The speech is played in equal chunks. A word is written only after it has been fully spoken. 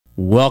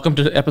Welcome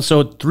to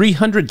episode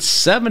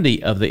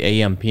 370 of the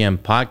AM/PM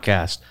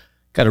podcast.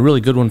 Got a really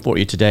good one for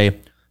you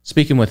today.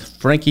 Speaking with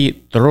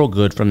Frankie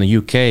Thorogood from the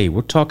UK.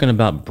 We're talking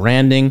about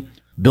branding,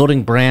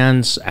 building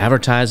brands,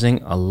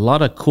 advertising, a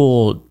lot of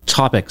cool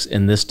topics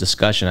in this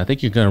discussion. I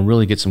think you're going to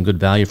really get some good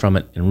value from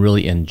it and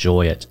really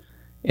enjoy it.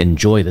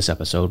 Enjoy this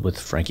episode with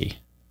Frankie.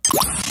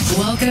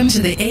 Welcome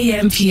to the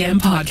AM/PM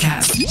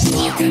podcast.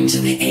 Welcome to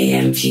the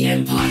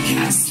AM/PM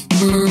podcast,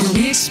 where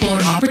we explore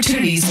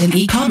opportunities in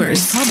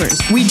e-commerce.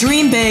 We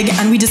dream big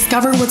and we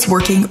discover what's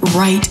working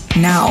right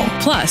now.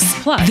 Plus,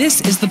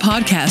 this is the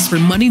podcast where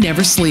money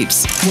never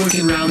sleeps,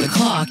 working around the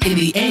clock in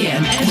the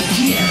AM and the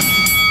PM.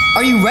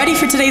 Are you ready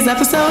for today's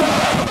episode?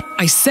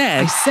 I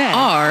said,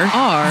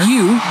 are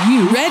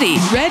you ready?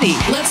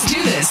 Let's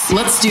do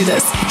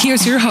this.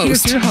 Here's your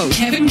host,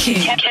 Kevin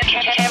King.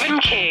 Kevin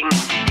King.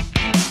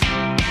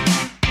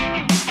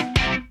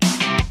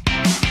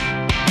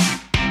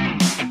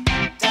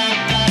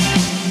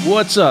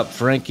 What's up,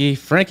 Frankie?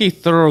 Frankie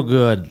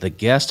Thorogood, the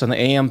guest on the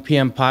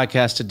AM/PM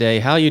podcast today.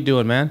 How you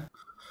doing, man?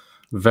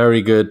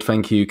 Very good,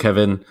 thank you,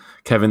 Kevin.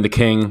 Kevin the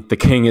King. The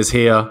King is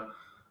here,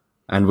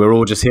 and we're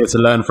all just here to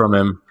learn from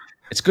him.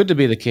 It's good to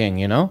be the king,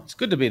 you know? It's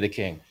good to be the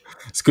king.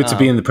 It's good to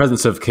be in the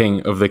presence of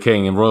the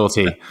King and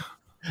royalty.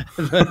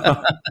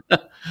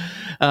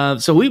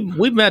 So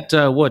we met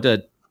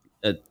at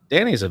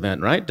Danny's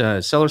event,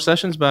 right? Seller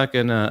Sessions back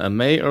in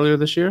May earlier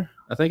this year,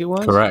 I think it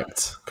was.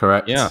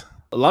 Correct. Yeah.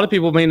 A lot of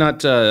people may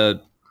not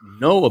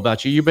know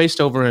about you. You're based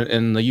over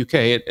in the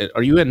UK.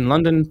 Are you in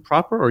London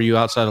proper, or are you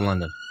outside of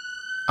London?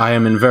 I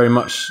am in very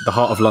much the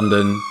heart of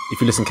London.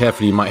 If you listen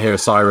carefully, you might hear a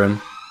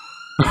siren.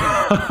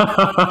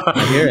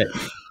 I hear it.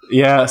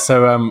 Yeah,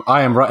 so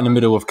I am right in the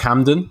middle of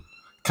Camden.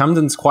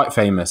 Camden's quite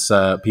famous.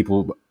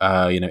 People,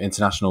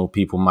 international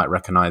people might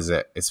recognize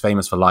it. It's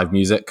famous for live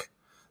music.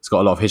 It's got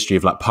a lot of history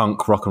of like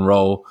punk, rock and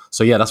roll.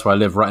 So yeah, that's where I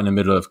live, right in the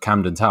middle of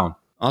Camden town.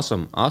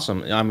 Awesome.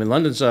 I mean,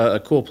 London's a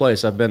cool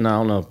place. I've been, I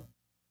don't know,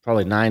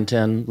 probably 9,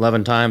 10,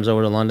 11 times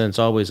over to London. It's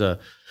always a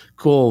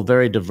cool,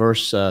 very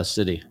diverse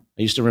city.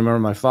 I used to remember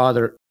my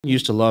father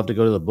used to love to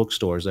go to the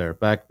bookstores there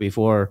back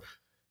before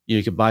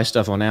you could buy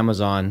stuff on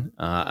Amazon.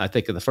 I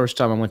think the first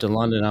time I went to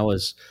London, I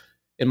was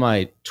in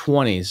my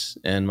 20s,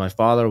 and my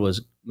father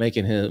was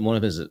making one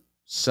of his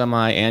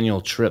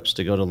semi-annual trips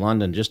to go to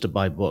London just to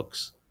buy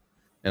books.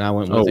 And I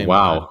went with him.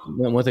 Wow.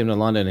 Went with him to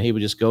London, and he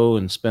would just go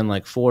and spend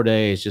like 4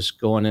 days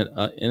just going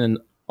in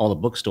all the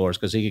bookstores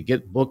because he could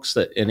get books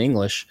that in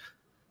English.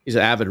 He's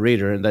an avid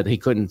reader, and that he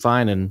couldn't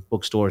find in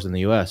bookstores in the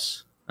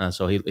U.S.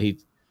 So he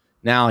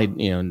doesn't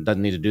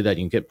need to do that.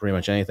 You can get pretty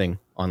much anything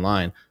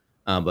online.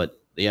 But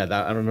yeah,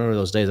 I remember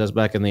those days. That was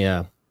back in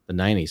the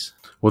 90s.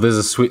 Well, there's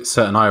a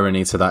certain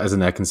irony to that,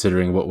 isn't there?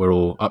 Considering what we're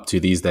all up to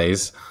these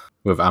days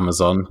with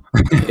Amazon.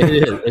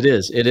 It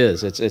is.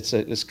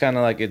 It's kind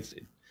of like it's.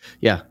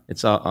 Yeah,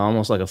 it's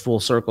almost like a full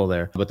circle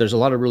there. But there's a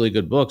lot of really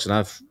good books,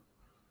 and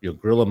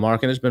Guerrilla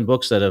Marketing. There's been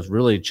books that have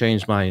really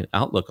changed my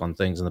outlook on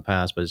things in the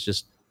past, but it's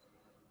just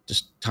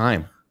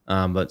time.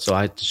 But so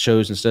I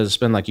chose, instead of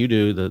spend like you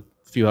do, the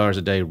few hours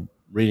a day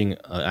reading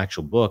an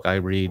actual book, I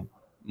read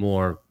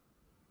more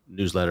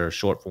newsletter,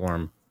 short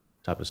form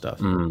type of stuff.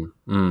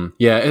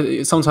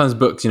 Yeah, sometimes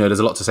books, there's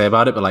a lot to say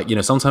about it,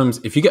 but sometimes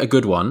if you get a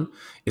good one,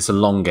 it's a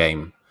long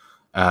game.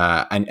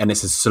 And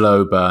it's a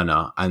slow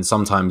burner, and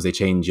sometimes they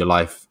change your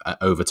life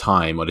over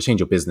time, or they change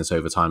your business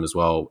over time as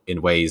well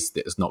in ways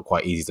that it's not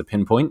quite easy to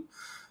pinpoint.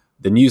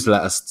 The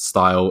newsletter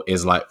style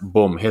is like,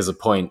 boom, here's a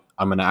point,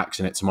 I'm going to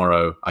action it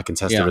tomorrow, I can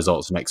test the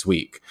results next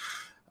week.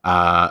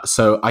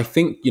 So I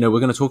think, we're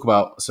going to talk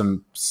about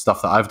some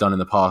stuff that I've done in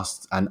the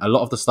past, and a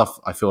lot of the stuff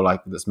I feel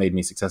like that's made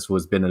me successful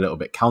has been a little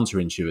bit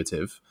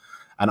counterintuitive.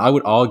 And I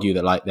would argue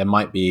that like there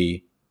might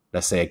be,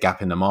 let's say, a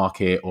gap in the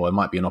market, or it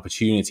might be an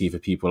opportunity for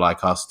people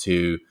like us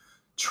to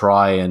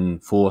try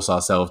and force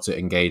ourselves to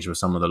engage with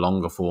some of the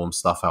longer form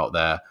stuff out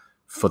there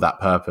for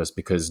that purpose,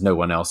 because no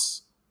one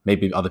else,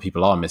 maybe other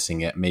people are missing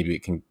it. Maybe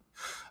it can,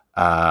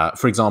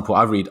 for example,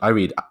 I read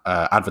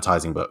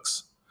advertising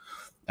books,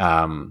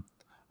 and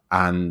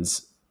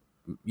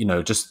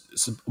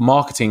just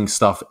marketing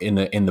stuff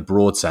in the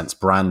broad sense,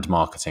 brand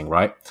marketing,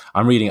 right?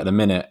 I'm reading at the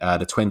minute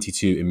the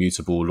 22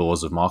 Immutable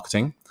Laws of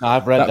Marketing.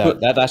 I've read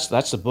that.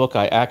 That's the book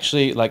I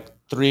actually, like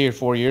 3 or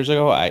 4 years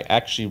ago, I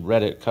actually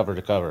read it cover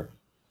to cover.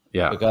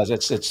 Yeah, because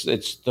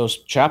it's those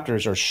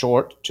chapters are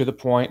short, to the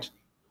point,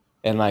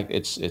 and like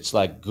it's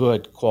like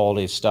good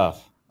quality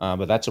stuff.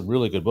 But that's a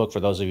really good book for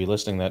those of you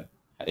listening. That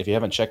if you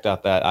haven't checked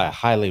out that, I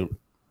highly,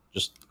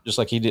 just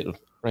like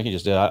Frankie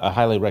just did, I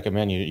highly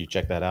recommend you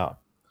check that out.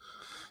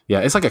 Yeah,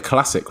 it's like a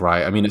classic,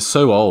 right? I mean, it's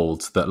so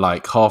old that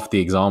like half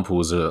the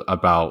examples are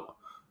about,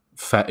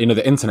 the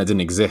internet didn't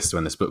exist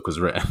when this book was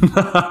written.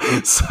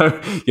 So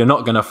you're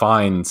not going to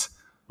find.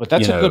 But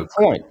that's a good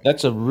point.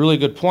 That's a really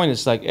good point.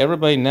 It's like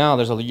everybody now,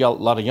 there's a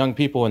lot of young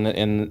people in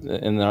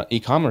the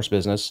e-commerce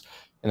business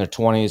in their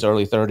 20s,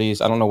 early 30s.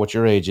 I don't know what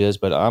your age is,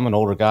 but I'm an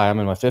older guy. I'm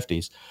in my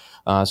 50s.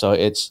 So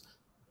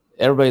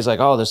everybody's like,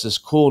 oh, there's this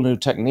cool new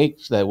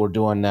technique that we're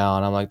doing now.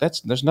 And I'm like,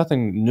 there's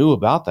nothing new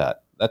about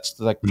that. That's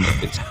like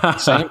it's the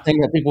same thing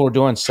that people were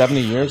doing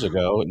 70 years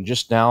ago, and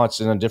just now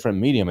it's in a different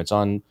medium. It's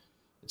on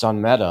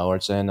Meta, or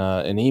it's in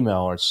an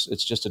email, or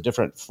it's just a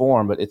different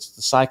form. But it's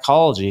the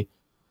psychology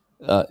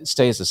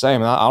stays the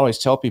same. And I always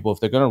tell people, if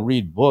they're going to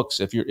read books,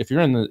 if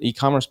you're in the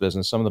e-commerce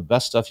business, some of the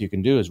best stuff you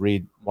can do is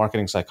read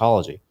marketing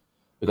psychology,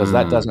 because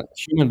that doesn't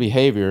human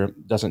behavior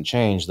doesn't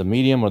change. The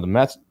medium or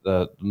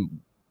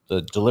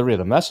the delivery of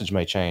the message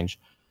may change,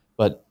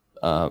 but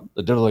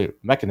the delivery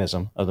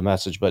mechanism of the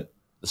message, but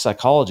the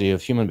psychology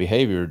of human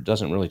behavior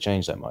doesn't really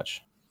change that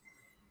much.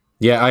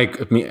 Yeah,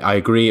 I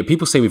agree.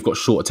 People say we've got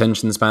short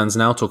attention spans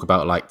now. Talk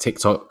about like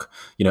TikTok,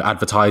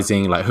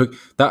 advertising, like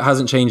that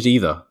hasn't changed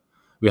either.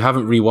 We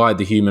haven't rewired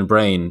the human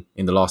brain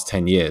in the last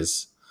 10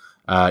 years.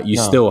 You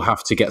still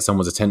have to get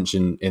someone's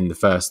attention in the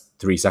first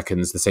 3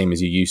 seconds, the same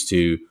as you used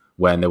to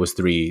when there was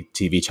 3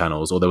 TV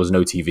channels, or there was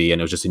no TV and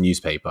it was just a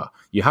newspaper.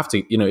 You have to,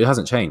 it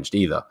hasn't changed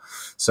either.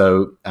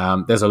 So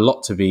there's a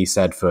lot to be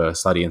said for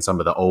studying some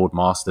of the old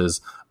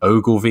masters.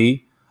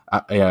 Ogilvy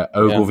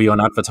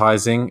on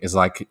advertising is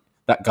like,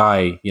 that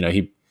guy,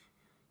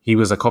 he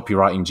was a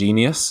copywriting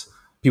genius.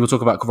 People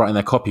talk about writing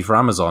their copy for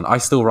Amazon. I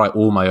still write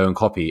all my own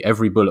copy.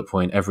 Every bullet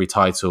point, every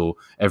title,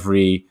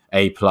 every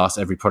A+,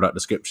 every product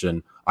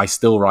description. I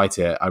still write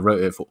it. I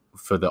wrote it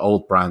for the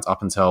old brands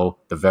up until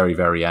the very,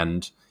 very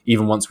end.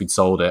 Even once we'd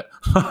sold it,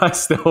 I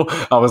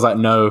was like,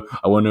 no,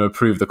 I want to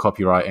improve the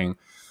copywriting.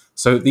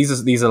 So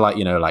these are like,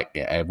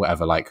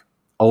 whatever, like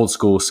old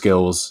school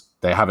skills.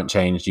 They haven't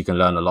changed. You can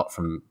learn a lot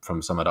from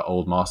some of the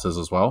old masters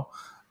as well.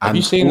 Have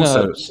you seen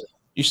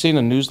you've seen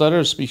a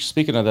newsletter?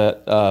 Speaking of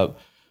that,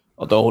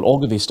 the old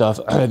Ogilvy stuff,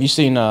 have you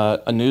seen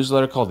a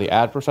newsletter called The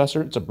Ad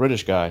Professor? It's a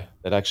British guy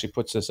that actually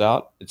puts this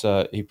out.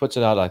 He puts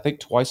it out, I think,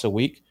 twice a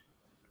week,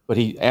 but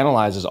he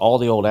analyzes all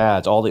the old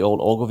ads, all the old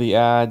Ogilvy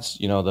ads.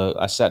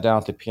 I sat down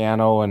at the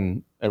piano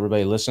and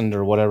everybody listened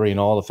or whatever,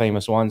 all the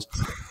famous ones,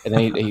 and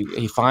then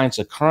he finds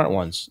the current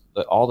ones,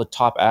 all the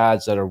top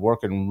ads that are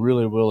working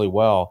really, really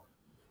well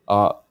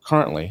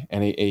currently,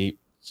 and he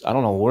I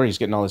don't know where he's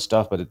getting all this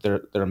stuff, but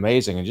they're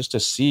amazing. And just to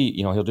see,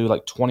 he'll do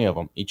like 20 of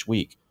them each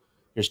week.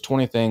 Here's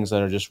 20 things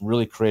that are just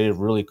really creative,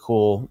 really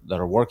cool, that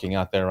are working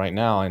out there right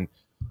now.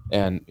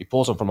 And he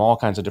pulls them from all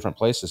kinds of different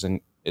places.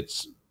 And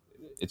it's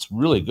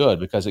really good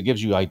because it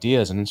gives you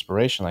ideas and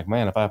inspiration. Like,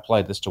 man, if I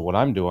applied this to what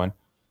I'm doing,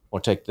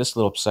 or take this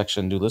little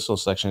section, do this little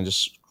section, it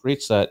just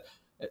creates that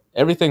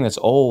everything that's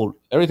old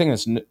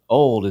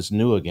is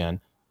new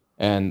again.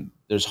 And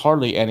there's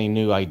hardly any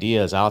new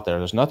ideas out there.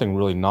 There's nothing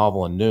really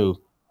novel and new.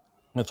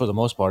 And for the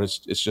most part,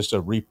 it's just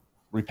a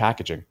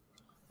repackaging.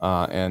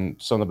 And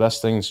some of the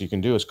best things you can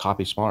do is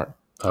copy smart.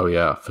 Oh,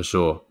 yeah, for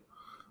sure.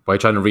 Why are you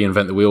trying to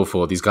reinvent the wheel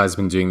for? These guys have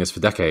been doing this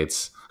for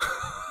decades.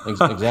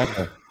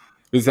 Exactly.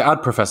 Who's the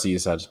ad professor, you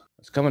said?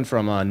 It's coming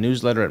from a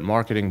newsletter at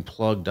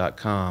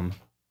marketingplug.com.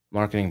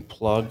 Marketing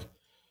Plug.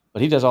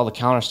 But he does all the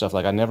counter stuff.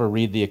 Like, I never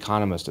read The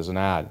Economist as an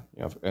ad.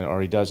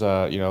 Or he does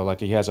like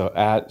he has a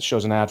ad,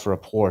 shows an ad for a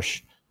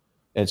Porsche.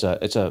 It's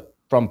a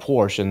from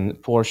Porsche, and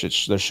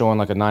Porsche, they're showing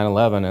like a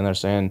 911, and they're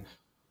saying,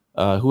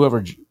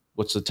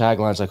 what's the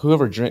tagline? It's like,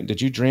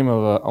 did you dream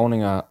of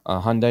owning a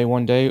Hyundai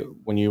one day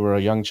when you were a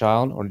young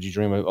child, or did you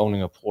dream of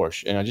owning a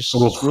Porsche? And it's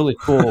really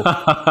cool. Really,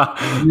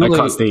 I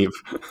cut Steve.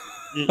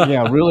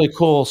 Yeah, really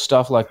cool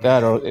stuff like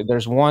that. Or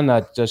there's one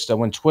that just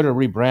when Twitter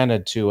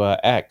rebranded to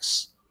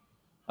X,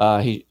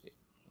 it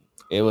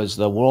was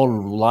the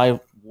World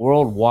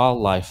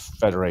Wildlife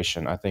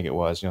Federation, I think it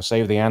was.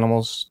 Save the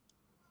animals.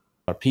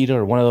 Or PETA,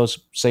 or one of those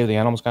save the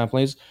animals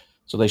companies.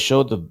 So they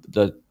showed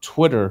the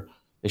Twitter.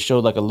 They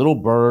showed like a little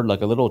bird,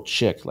 like a little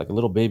chick, like a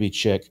little baby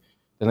chick.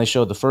 Then they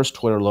showed the first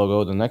Twitter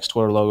logo, the next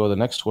Twitter logo, the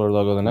next Twitter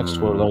logo, the next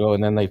Twitter logo,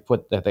 and then they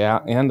put they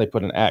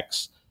put an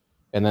X,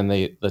 and then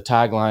the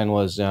tagline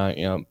was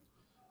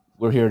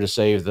we're here to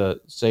save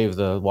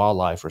the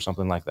wildlife, or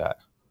something like that.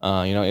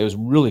 It was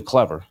really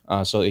clever.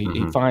 So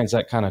he finds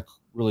that kind of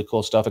really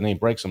cool stuff, and then he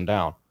breaks them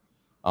down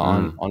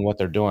on what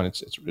they're doing.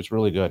 It's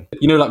really good.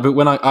 But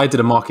when I did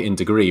a marketing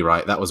degree,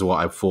 right, that was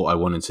what I thought I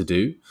wanted to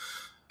do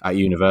at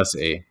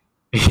university.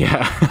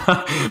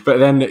 Yeah. But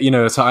then,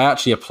 so I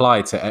actually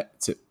applied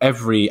to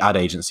every ad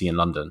agency in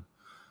London,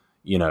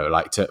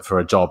 for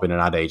a job in an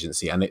ad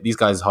agency. And these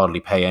guys hardly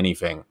pay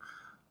anything.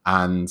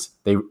 And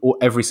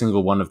every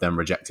single one of them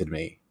rejected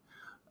me.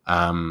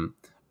 And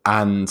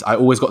I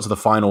always got to the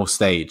final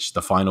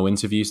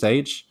interview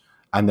stage.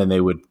 And then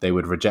they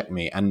would reject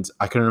me. And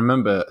I can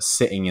remember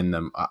sitting in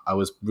them. I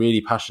was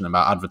really passionate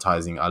about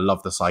advertising. I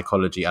love the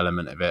psychology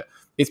element of it.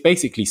 It's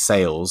basically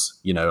sales,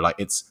 I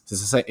used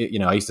to say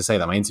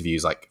that in my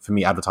interviews, like, for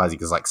me, advertising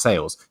is like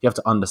sales. You have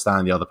to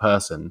understand the other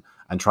person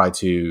and try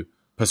to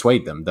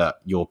persuade them that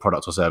your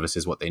product or service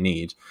is what they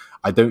need.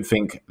 I don't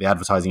think the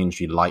advertising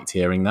industry liked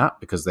hearing that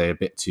because they're a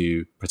bit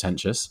too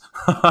pretentious.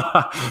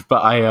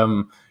 But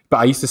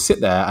I used to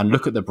sit there and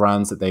look at the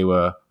brands that they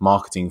were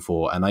marketing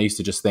for. And I used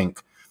to just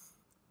think,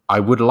 I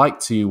would like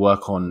to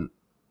work on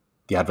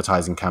the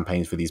advertising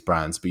campaigns for these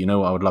brands, but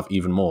what I would love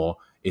even more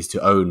is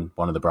to own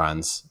one of the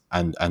brands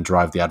and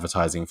drive the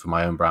advertising for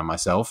my own brand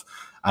myself.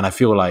 And I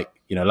feel like,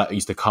 like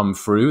used to come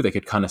through. They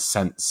could kind of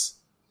sense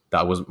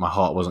that my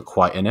heart wasn't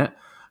quite in it.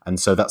 And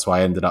so that's why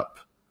I ended up,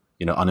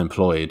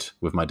 unemployed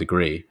with my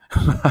degree.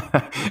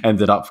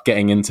 Ended up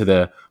getting into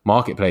the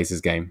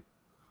marketplaces game.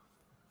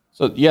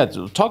 So yeah,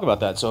 talk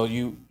about that. So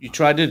you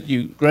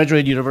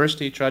graduated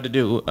university, tried to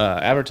do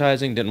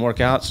advertising, didn't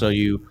work out. So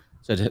you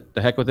said,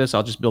 "The heck with this!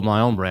 I'll just build my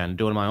own brand,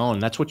 do it on my own."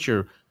 And that's what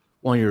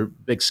one of your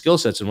big skill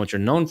sets and what you're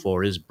known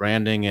for is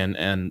branding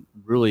and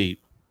really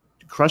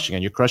crushing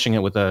it. You're crushing it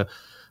with a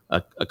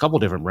couple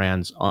different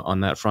brands on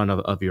that front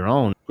of your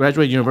own.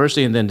 Graduated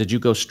university, and then did you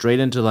go straight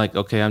into like,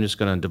 okay, I'm just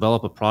going to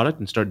develop a product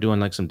and start doing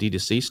like some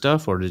D2C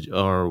stuff,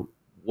 or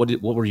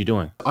what were you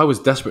doing? I was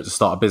desperate to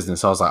start a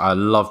business. I was like, I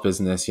love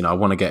business, I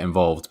want to get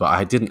involved, but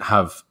I didn't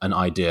have an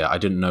idea. I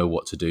didn't know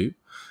what to do.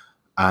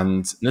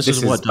 And this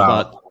is what,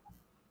 about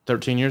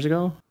 13 years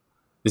ago?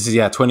 This is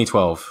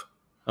 2012.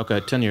 Okay,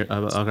 10 years.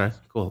 Okay,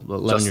 cool.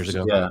 11 years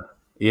ago.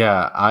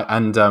 Yeah.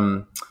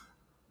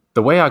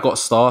 The way I got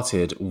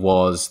started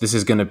was, this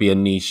is going to be a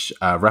niche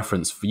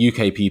reference for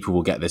UK people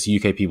will get this.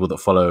 UK people that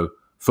follow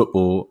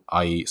football,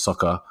 i.e.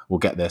 soccer, will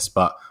get this.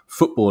 But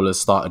footballers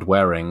started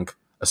wearing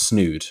a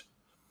snood.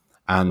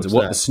 And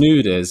what the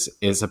snood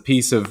is a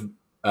piece of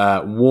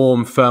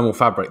warm thermal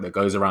fabric that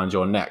goes around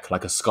your neck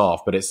like a scarf,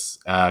 but it's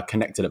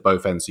connected at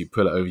both ends, so you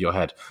pull it over your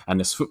head.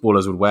 And as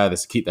footballers would wear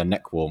this to keep their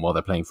neck warm while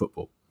they're playing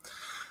football.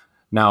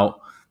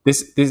 Now,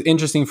 this is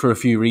interesting for a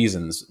few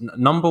reasons.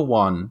 Number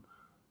one,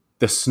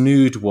 the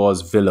snood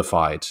was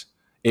vilified.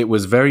 It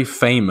was very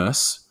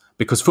famous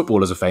because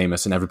footballers are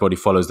famous and everybody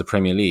follows the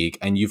Premier League.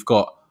 And you've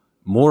got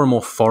more and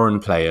more foreign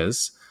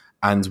players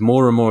and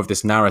more of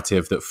this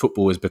narrative that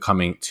football is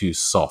becoming too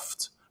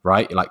soft,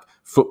 right? Like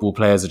football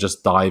players are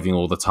just diving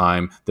all the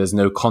time. There's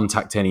no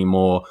contact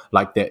anymore.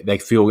 Like they're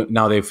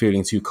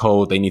feeling too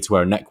cold. They need to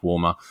wear a neck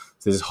warmer.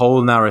 So there's this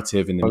whole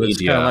narrative in the media.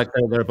 It's kind of like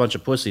they're a bunch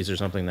of pussies or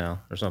something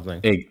now, or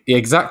something.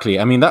 Exactly.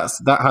 I mean,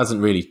 that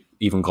hasn't really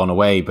even gone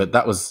away, but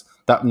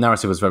that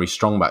narrative was very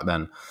strong back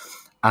then.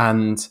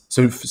 And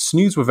so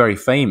snoods were very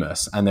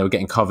famous and they were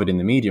getting covered in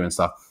the media and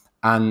stuff.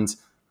 And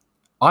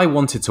I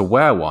wanted to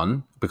wear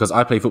one because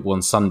I play football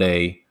on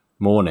Sunday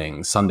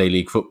morning, Sunday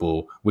league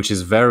football, which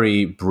is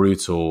very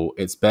brutal.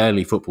 It's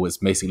barely football. It's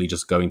basically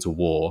just going to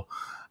war.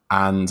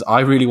 And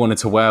I really wanted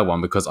to wear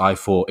one because I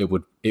thought it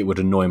would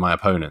annoy my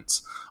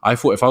opponents. I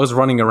thought if I was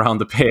running around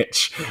the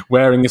pitch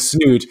wearing a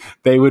snood,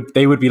 they would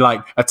be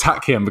like,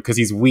 attack him because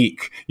he's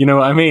weak. You know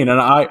what I mean?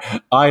 And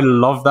I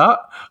love that.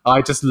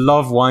 I just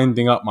love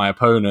winding up my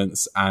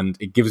opponents and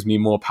it gives me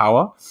more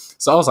power.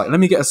 So I was like, let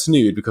me get a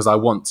snood because I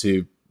want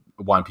to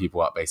wind people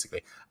up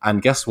basically.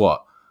 And guess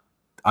what?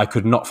 I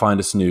could not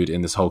find a snood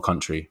in this whole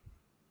country.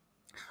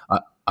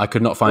 I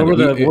could not find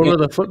it. What were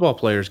the football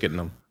players getting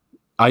them?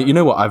 You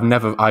know what?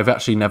 I've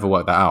actually never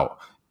worked that out.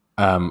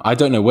 I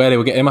don't know where they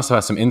were getting. They must have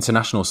had some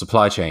international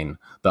supply chain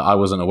that I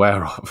wasn't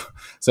aware of.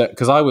 So,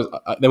 because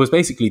there was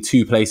basically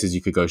two places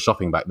you could go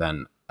shopping back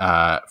then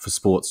for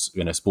sports,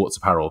 sports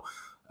apparel,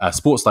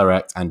 Sports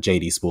Direct and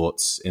JD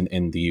Sports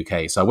in the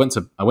UK. So I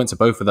went to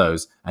both of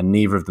those, and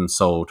neither of them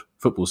sold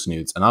football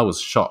snoods, and I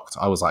was shocked.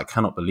 I was like, I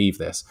cannot believe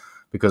this,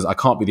 because I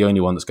can't be the only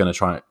one that's going to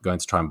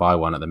try and buy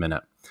one at the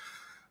minute.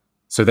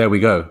 So there we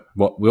go.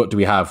 What do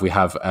we have? We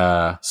have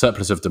a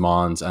surplus of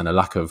demand and a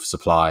lack of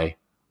supply.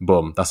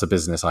 Boom, that's a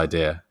business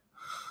idea.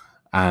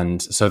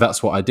 And so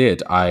that's what I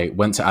did. I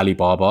went to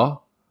Alibaba,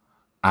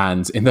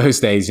 and in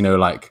those days,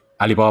 like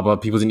Alibaba,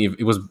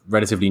 it was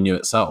relatively new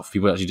itself.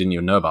 People actually didn't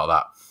even know about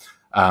that.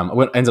 I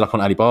ended up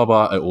on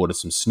Alibaba. I ordered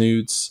some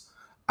snoods.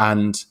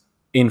 And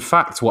in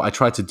fact, what I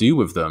tried to do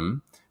with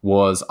them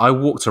was I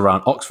walked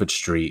around Oxford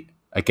Street,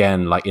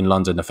 again, like in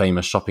London, a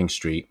famous shopping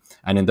street.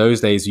 And in those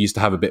days, we used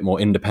to have a bit more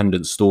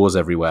independent stores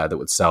everywhere that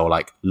would sell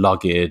like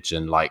luggage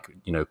and like,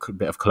 a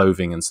bit of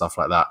clothing and stuff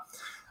like that.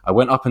 I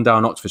went up and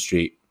down Oxford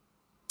Street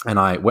and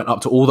I went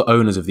up to all the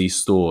owners of these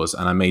stores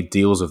and I made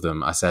deals with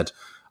them. I said,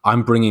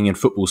 I'm bringing in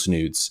football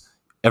snoods.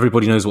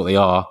 Everybody knows what they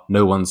are.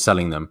 No one's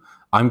selling them.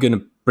 I'm going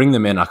to bring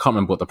them in. I can't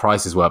remember what the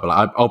prices were, but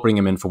I'll bring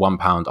them in for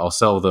 £1. I'll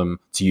sell them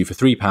to you for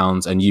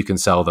 £3 and you can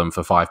sell them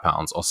for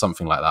 £5 or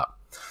something like that.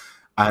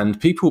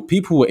 And people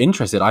were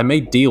interested. I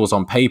made deals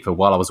on paper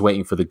while I was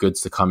waiting for the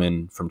goods to come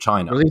in from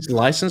China. Are these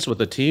licensed with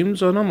the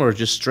teams on them, or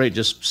just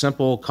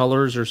simple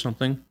colors or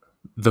something?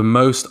 The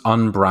most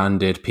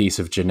unbranded piece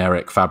of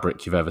generic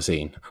fabric you've ever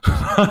seen.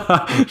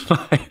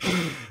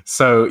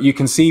 So you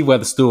can see where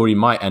the story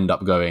might end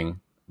up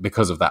going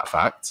because of that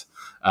fact.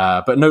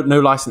 But no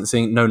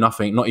licensing, no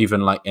nothing, not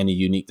even like any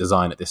unique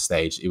design at this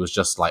stage. It was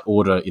just like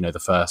order, the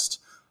first.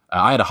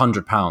 I had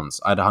 £100.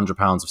 I had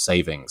 £100 of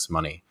savings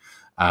money.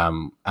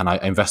 And I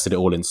invested it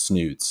all in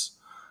snoods.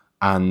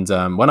 And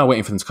when I was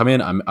waiting for them to come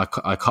in,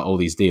 I cut all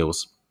these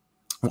deals.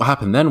 What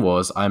happened then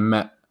was I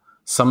met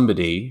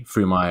somebody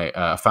through my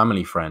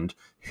family friend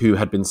who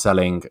had been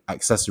selling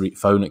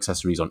phone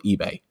accessories on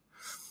eBay.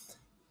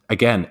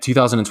 Again,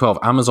 2012,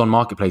 Amazon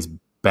Marketplace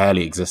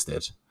barely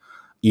existed.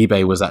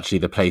 eBay was actually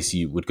the place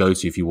you would go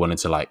to if you wanted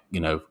to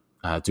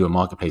do a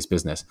marketplace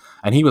business.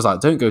 And he was like,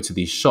 don't go to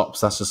these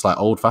shops. That's just like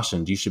old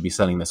fashioned. You should be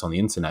selling this on the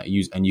internet.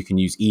 And you can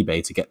use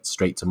eBay to get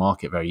straight to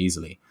market very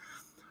easily.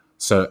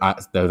 So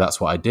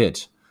that's what I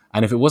did.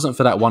 And if it wasn't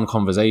for that one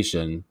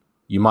conversation,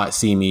 you might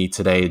see me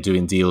today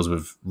doing deals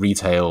with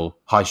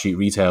high street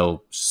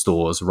retail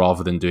stores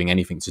rather than doing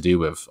anything to do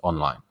with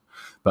online.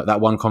 But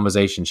that one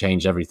conversation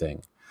changed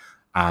everything.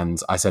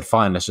 And I said,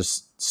 fine, let's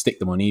just stick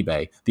them on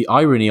eBay. The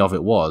irony of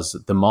it was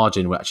the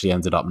margin actually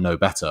ended up no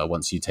better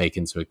once you take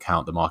into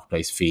account the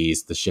marketplace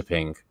fees, the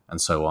shipping, and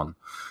so on.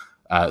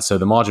 So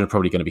the margin is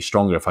probably going to be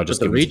stronger if I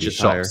just give it to these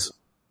shops.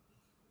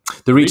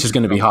 The reach is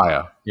going to be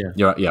higher.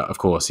 Yeah, of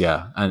course,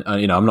 yeah. And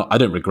I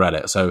don't regret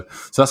it. So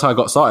that's how I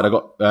got started.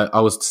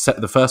 I was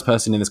the first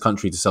person in this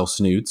country to sell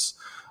snoods.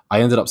 I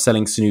ended up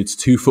selling snoods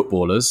to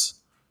footballers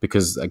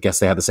because I guess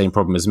they had the same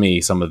problem as me.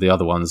 Some of the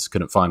other ones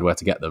couldn't find where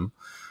to get them.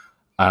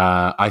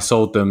 I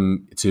sold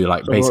them to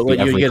basically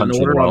every country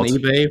in the world. You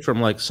get an order on eBay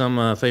from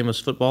some famous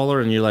footballer,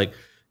 and you're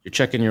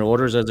checking your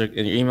orders and your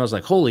emails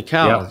like, holy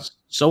cow,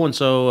 so and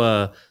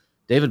so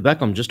David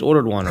Beckham just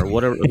ordered one, or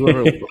whatever,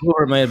 whoever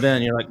it may have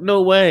been. You're like,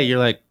 no way. You're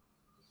like,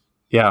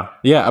 yeah,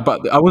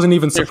 but I wasn't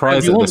even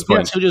surprised at this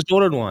point. Who just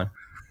ordered one?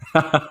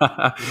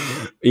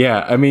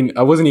 Yeah, I mean,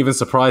 I wasn't even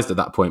surprised at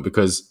that point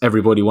because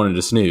everybody wanted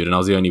a snood, and I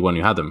was the only one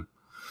who had them.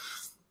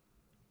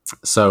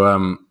 So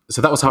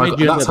that was how I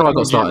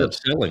got started.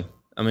 Selling?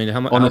 I mean,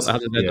 how did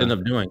that end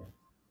up doing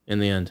in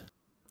the end?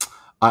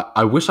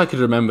 I wish I could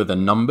remember the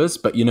numbers,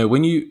 but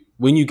when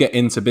you get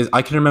into business,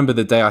 I can remember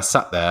the day I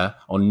sat there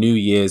on New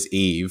Year's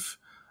Eve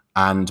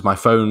and my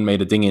phone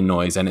made a dinging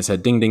noise and it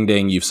said, ding, ding,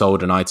 ding, you've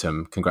sold an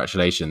item.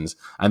 Congratulations.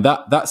 And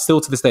that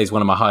still to this day is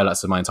one of my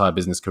highlights of my entire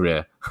business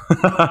career,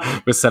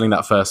 was selling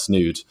that first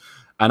snood.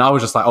 And I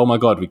was just like, oh my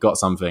God, we got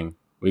something.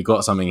 We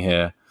got something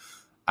here.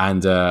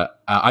 And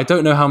I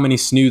don't know how many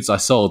snoods I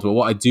sold, but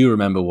what I do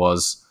remember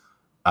was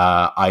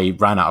I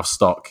ran out of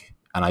stock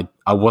and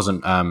I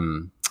wasn't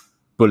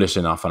bullish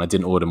enough and I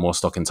didn't order more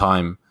stock in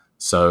time.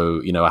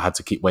 So, I had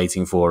to keep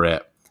waiting for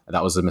it.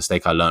 That was a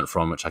mistake I learned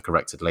from, which I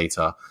corrected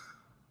later.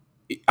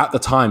 At the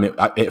time,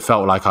 it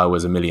felt like I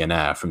was a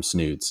millionaire from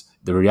snoods.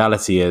 The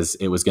reality is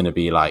it was going to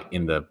be like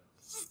in the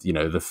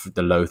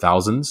low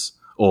thousands,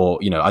 or,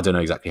 I don't know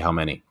exactly how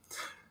many.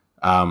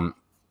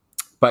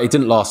 But it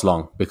didn't last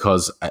long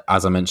because,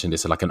 as I mentioned,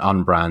 it's like an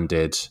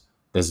unbranded,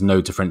 there's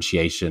no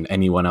differentiation.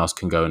 Anyone else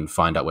can go and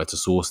find out where to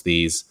source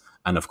these.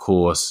 And of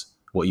course,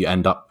 what you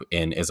end up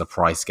in is a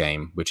price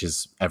game, which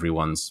is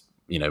everyone's,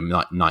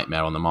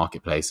 nightmare on the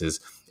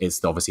marketplaces.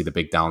 It's obviously the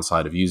big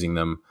downside of using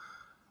them.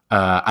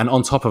 And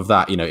on top of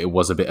that, it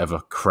was a bit of a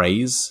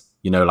craze,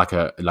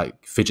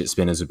 like fidget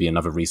spinners would be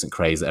another recent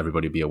craze that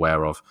everybody would be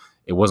aware of.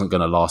 It wasn't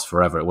going to last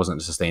forever. It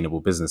wasn't a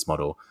sustainable business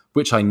model,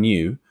 which I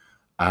knew.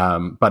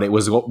 But it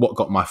was what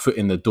got my foot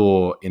in the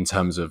door in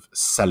terms of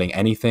selling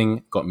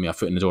anything, got me a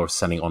foot in the door of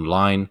selling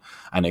online,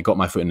 and it got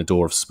my foot in the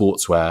door of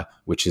sportswear,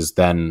 which is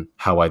then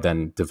how I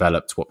then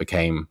developed what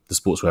became the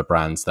sportswear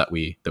brands that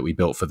we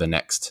built for the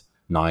next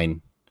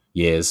 9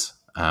 years,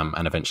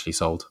 and eventually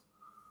sold.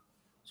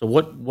 So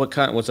what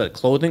kind was that?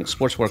 Clothing,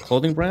 sportswear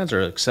clothing brands,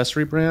 or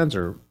accessory brands,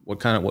 or what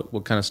kind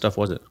of stuff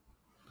was it?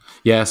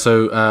 Yeah,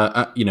 so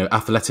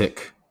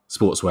athletic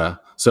sportswear.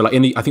 So like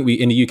in the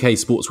UK,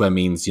 sportswear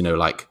means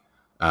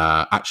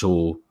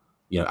actual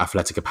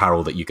athletic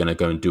apparel that you're going to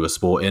go and do a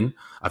sport in.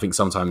 I think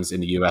sometimes in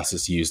the US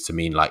it's used to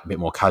mean like a bit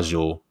more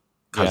casual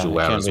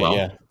wear as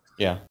well.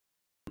 Yeah.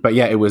 But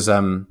yeah, it was.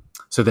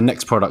 So the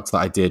next product that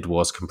I did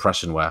was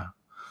compression wear.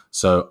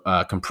 So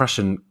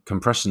compression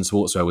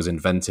sportswear was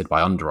invented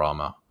by Under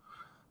Armour,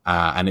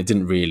 and it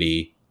didn't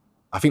really.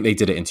 I think they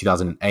did it in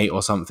 2008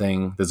 or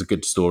something. There's a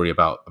good story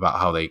about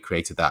how they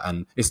created that,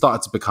 and it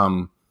started to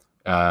become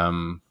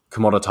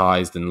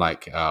commoditized, and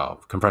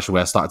compression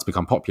wear started to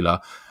become popular.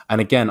 And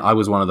again, I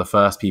was one of the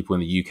first people in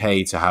the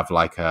UK to have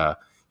like a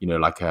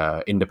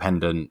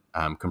independent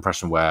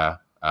compression wear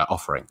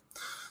offering.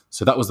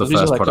 So that was the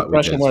first product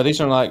we did. Wear.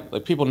 These are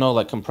like people know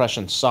like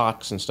compression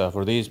socks and stuff.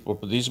 Were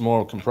these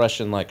more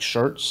compression like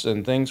shirts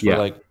and things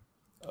for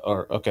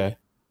okay.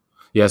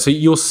 Yeah, so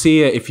you'll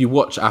see it if you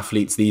watch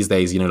athletes these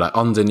days, like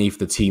underneath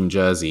the team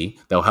jersey,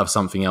 they'll have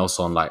something else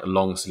on, like a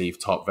long sleeve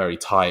top, very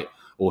tight,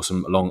 or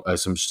some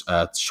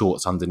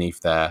shorts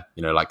underneath there,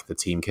 like the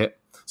team kit.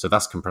 So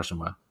that's compression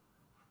wear.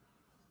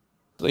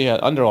 Yeah,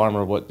 Under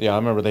Armour. I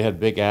remember they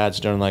had big ads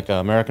during like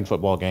American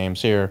football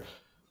games here,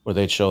 where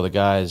they'd show the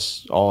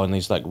guys all in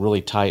these like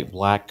really tight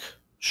black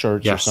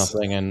shirts or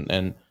something,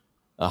 and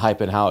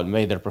hyping how it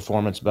made their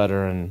performance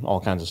better and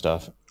all kinds of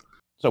stuff.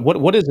 So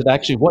what is it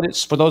actually? What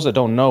is, for those that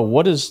don't know,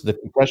 what is the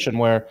compression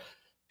wear?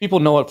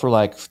 People know it for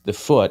like the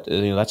foot.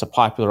 That's a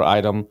popular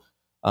item,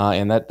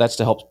 and that's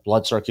to help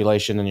blood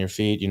circulation in your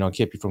feet.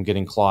 Keep you from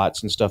getting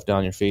clots and stuff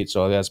down your feet.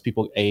 So as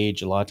people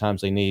age, a lot of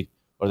times they need,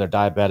 or they're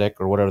diabetic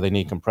or whatever, they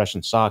need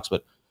compression socks.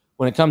 But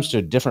when it comes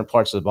to different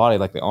parts of the body,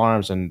 like the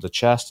arms and the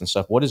chest and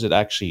stuff, what is it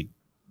actually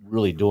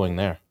really doing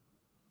there?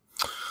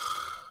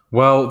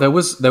 Well, there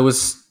was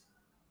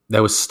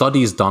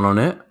studies done on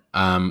it.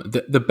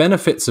 The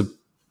benefits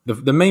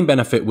the main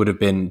benefit would have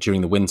been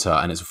during the winter,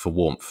 and it's for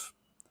warmth.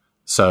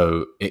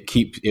 So it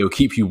will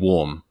keep you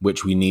warm,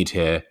 which we need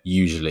here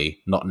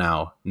usually. Not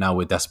now. Now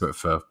we're desperate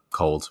for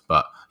cold,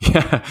 but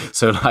yeah.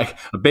 So like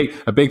a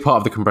big part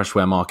of the compression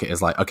wear market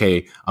is like,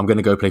 okay, I'm going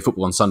to go play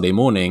football on Sunday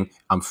morning.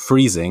 I'm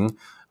freezing.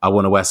 I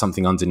want to wear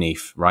something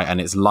underneath, right? And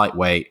it's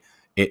lightweight.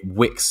 It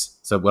wicks.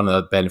 So one of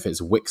the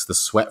benefits wicks the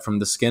sweat from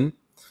the skin.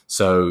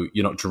 So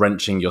you're not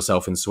drenching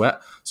yourself in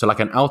sweat. So like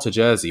an outer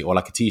jersey or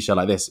like a t-shirt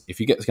like this, if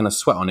you get going to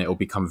sweat on it, it'll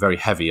become very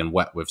heavy and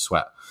wet with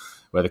sweat.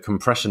 Where the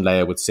compression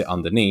layer would sit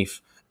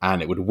underneath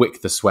and it would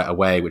wick the sweat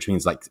away, which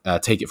means like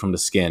take it from the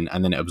skin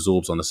and then it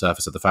absorbs on the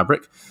surface of the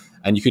fabric.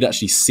 And you could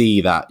actually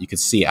see that. You could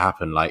see it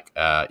happen. Like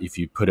if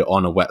you put it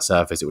on a wet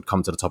surface, it would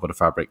come to the top of the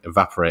fabric,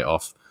 evaporate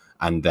off,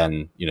 and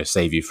then, you know,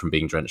 save you from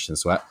being drenched in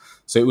sweat.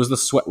 So it was the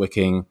sweat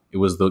wicking. It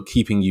was the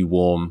keeping you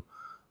warm.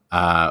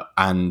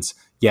 And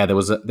yeah,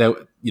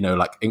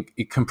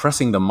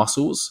 compressing the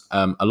muscles.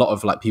 A lot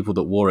of like people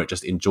that wore it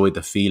just enjoyed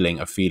the feeling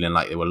of feeling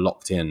like they were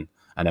locked in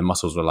and their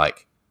muscles were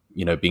like,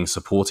 you know, being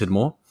supported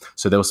more.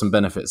 So there were some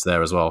benefits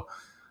there as well.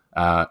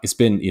 It's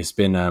been a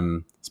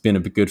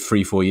good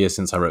 3-4 years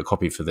since I wrote a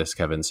copy for this,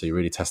 Kevin. So you're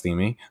really testing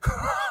me.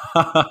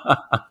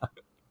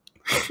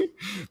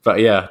 But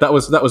yeah, that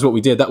was what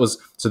we did. That was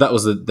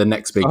the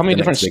next big. How many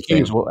different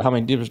SKUs? How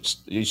many different?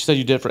 You said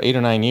you did it for 8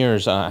 or 9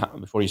 years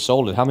before you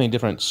sold it. How many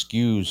different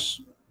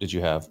SKUs did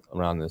you have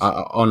around this?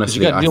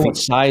 Honestly, you got dealing with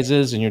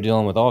sizes and you're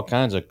dealing with all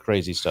kinds of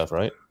crazy stuff,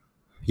 right?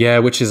 Yeah,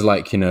 which is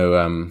like, you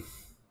know,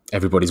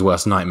 everybody's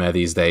worst nightmare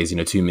these days. You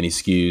know, too many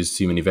SKUs,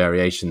 too many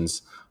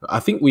variations. I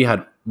think we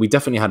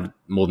definitely had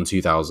more than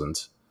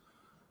 2,000.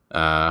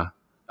 I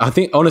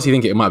honestly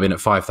think it might have been at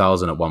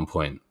 5,000 at one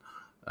point.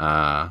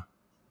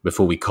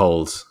 Before we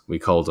culled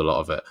a lot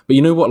of it. But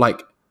you know what?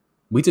 Like,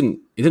 it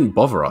didn't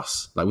bother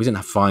us. Like, we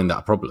didn't find that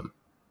a problem.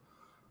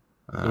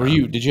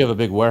 Did you have a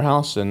big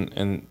warehouse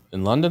in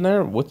London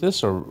there with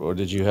this, or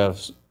did you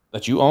have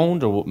that you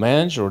owned or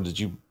managed, or did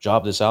you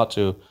job this out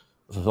to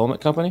a fulfillment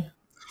company?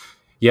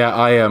 Yeah,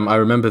 I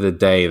remember the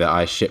day that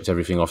I shipped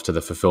everything off to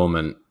the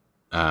fulfillment.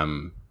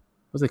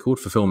 What's they called?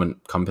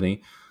 Fulfillment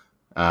company.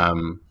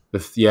 The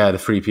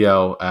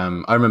 3PL.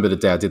 I remember the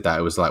day I did that.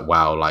 It was like,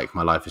 wow, like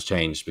my life has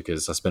changed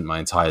because I spent my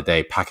entire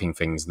day packing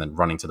things and then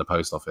running to the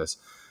post office.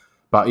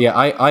 But yeah,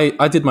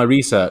 I did my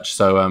research.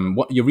 So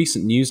what your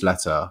recent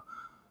newsletter,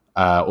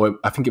 or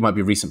I think it might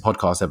be a recent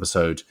podcast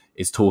episode,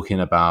 is talking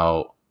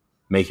about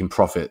making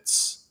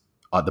profits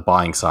at the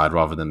buying side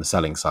rather than the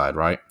selling side,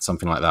 right?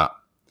 Something like that.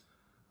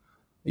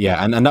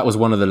 Yeah, and that was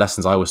one of the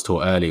lessons I was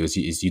taught early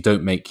is you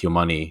don't make your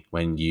money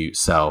when you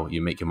sell,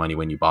 you make your money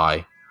when you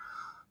buy.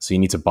 So you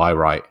need to buy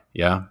right,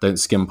 yeah? Don't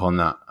skimp on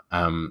that.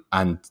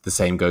 And the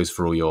same goes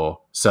for all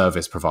your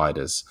service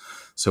providers.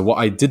 So what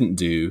I didn't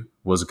do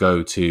was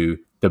go to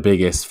the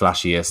biggest,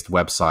 flashiest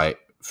website,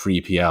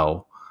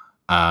 3PL,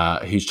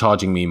 who's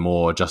charging me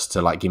more just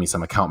to like give me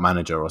some account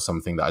manager or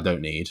something that I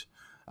don't need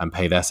and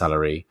pay their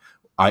salary.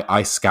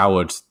 I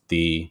scoured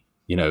the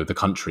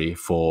country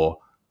for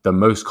the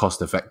most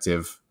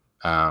cost-effective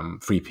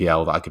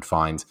 3PL that I could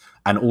find,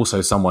 and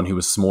also someone who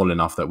was small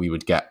enough that we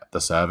would get the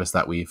service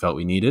that we felt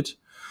we needed.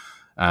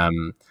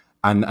 And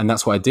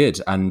that's what I did.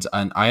 And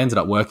I ended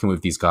up working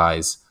with these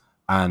guys,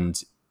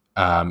 and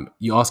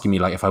you asking me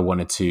like if I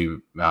wanted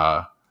to,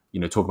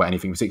 talk about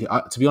anything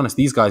particular. To be honest,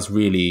 these guys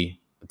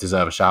really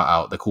deserve a shout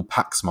out. They're called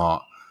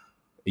PackSmart.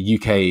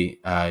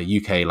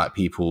 UK like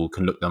people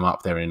can look them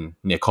up. They're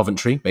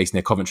based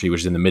near Coventry,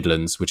 which is in the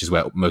Midlands, which is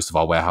where most of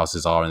our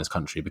warehouses are in this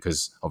country,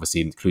 because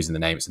obviously including the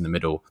name, it's in the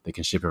middle. They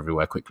can ship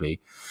everywhere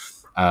quickly.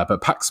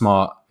 But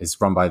PackSmart is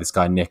run by this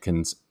guy Nick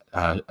and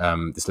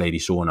this lady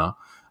Shauna.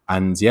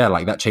 And yeah,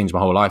 like that changed my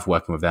whole life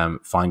working with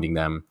them, finding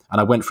them. And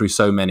I went through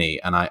so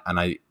many, and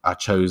I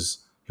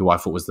chose who I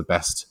thought was the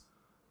best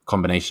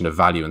combination of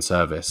value and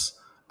service.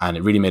 And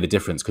it really made a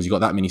difference because you got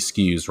that many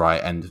SKUs, right?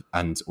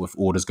 And with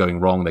orders going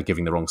wrong, they're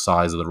giving the wrong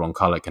size or the wrong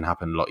color, it can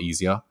happen a lot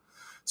easier.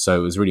 So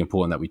it was really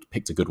important that we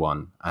picked a good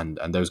one, and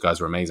those guys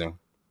were amazing.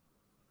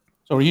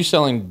 So were you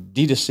selling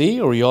D2C,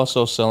 or were you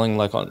also selling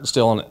like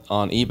still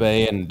on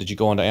eBay? And did you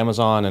go onto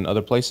Amazon and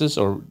other places,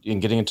 or in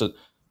getting into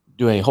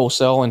doing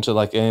wholesale into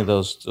like any of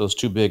those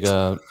two big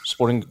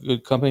sporting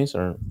good companies,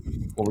 or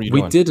what were you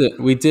doing?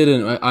 We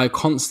didn't. I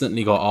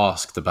constantly got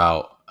asked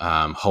about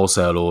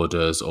wholesale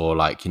orders or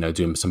like,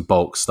 doing some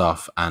bulk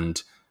stuff.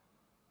 And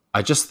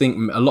I just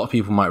think a lot of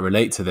people might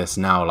relate to this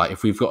now. Like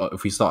if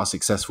we start a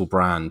successful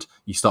brand,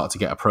 you start to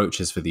get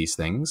approaches for these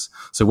things.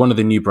 So one of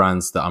the new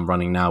brands that I'm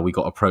running now, we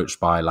got approached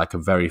by like a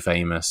very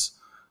famous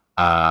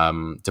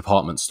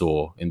department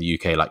store in the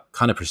UK, like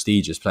kind of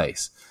prestigious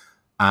place.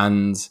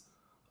 And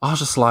I was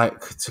just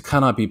like,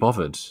 can I be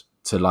bothered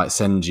to like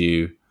send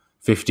you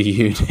 50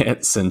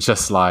 units and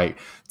just like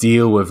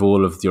deal with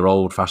all of your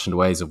old fashioned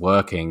ways of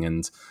working?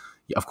 And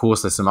of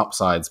course there's some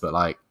upsides, but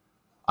like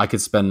I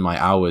could spend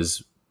my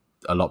hours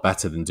a lot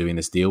better than doing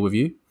this deal with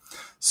you.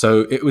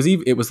 So it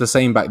was the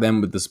same back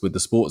then with the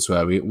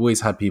sportswear. We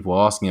always had people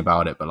asking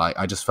about it, but like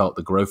I just felt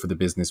the growth of the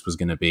business was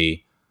going to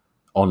be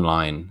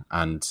online,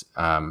 and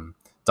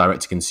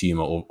direct to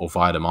consumer or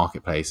via the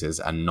marketplaces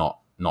and not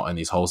in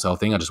these wholesale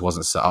thing. I just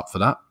wasn't set up for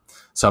that.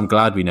 So I'm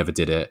glad we never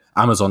did it.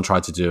 Amazon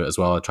tried to do it as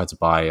well. Tried to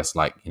buy us,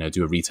 like, you know,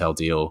 do a retail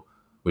deal,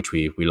 which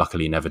we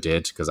luckily never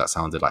did because that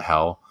sounded like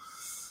hell.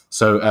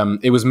 So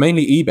it was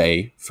mainly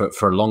eBay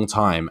for a long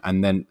time.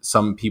 And then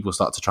some people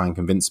start to try and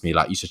convince me,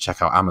 like, you should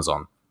check out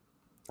Amazon.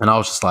 And I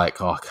was just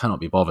like, oh, I cannot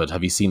be bothered.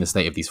 Have you seen the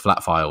state of these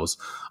flat files?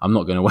 I'm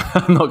not going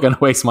to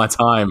waste my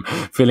time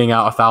filling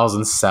out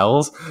 1,000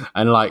 cells.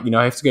 And, like, you know,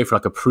 I have to go for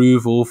like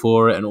approval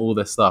for it and all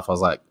this stuff. I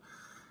was like,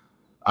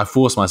 I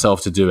forced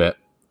myself to do it.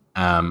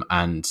 And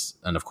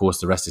of course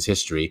the rest is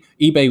history.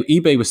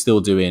 eBay was still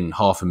doing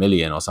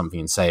 500,000 or something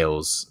in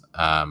sales.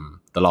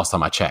 The last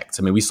time I checked.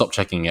 I mean, we stopped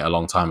checking it a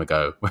long time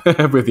ago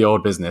with the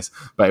old business,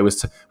 but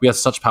we had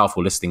such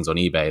powerful listings on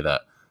eBay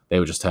that they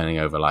were just turning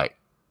over like,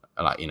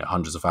 you know,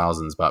 hundreds of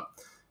thousands. But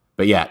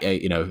yeah,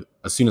 you know,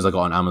 as soon as I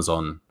got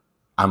on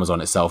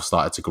Amazon itself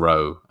started to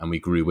grow and we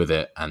grew with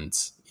it. And,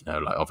 you know,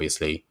 like,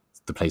 obviously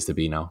it's the place to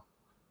be now.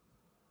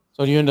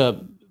 So you end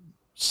up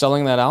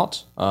selling that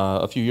out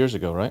a few years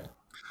ago, right?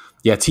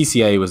 Yeah.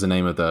 TCA was the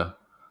name of the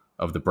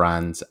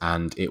brand.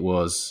 And it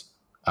was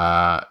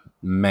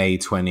May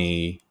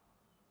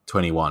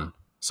 2021.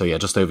 So yeah,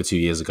 just over 2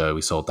 years ago,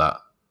 we sold that.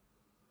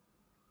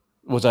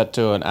 Was that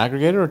to an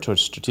aggregator or to a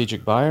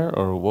strategic buyer,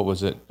 or what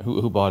was it?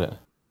 Who bought it?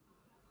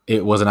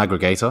 It was an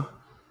aggregator.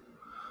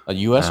 A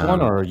U.S.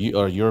 one or a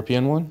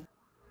European one?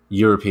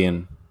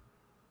 European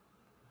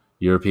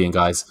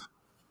guys.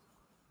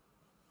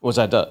 Was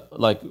that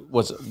what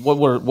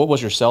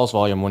was your sales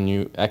volume when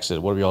you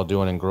exited? What were y'all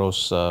doing in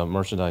gross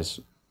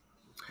merchandise?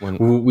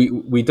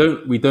 We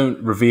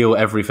don't reveal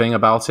everything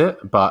about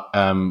it, but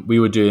we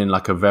were doing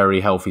like a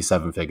very healthy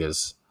 7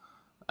 figures,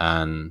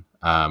 and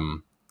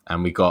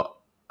we got,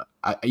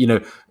 you know,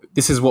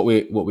 this is what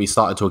we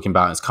started talking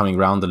about. It's coming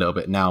around a little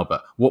bit now,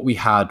 but what we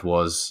had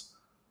was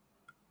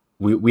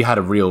we had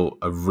a real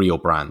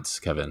brand,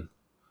 Kevin.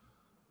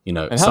 You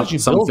know, and how did you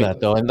build that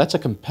though? And that's a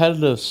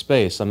competitive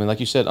space. I mean, like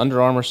you said,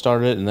 Under Armour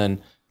started, and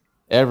then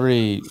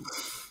every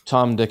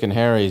Tom, Dick, and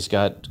Harry's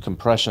got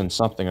compression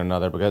something or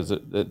another because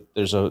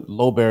there's a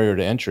low barrier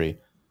to entry.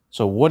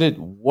 So what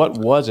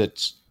was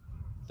it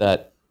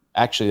that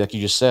actually, like you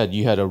just said,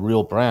 you had a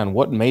real brand?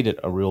 What made it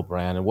a real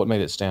brand, and what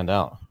made it stand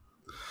out?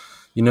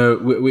 You know,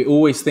 we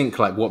always think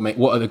like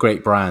what are the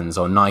great brands,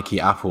 or Nike,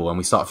 Apple, and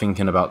we start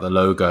thinking about the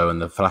logo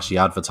and the flashy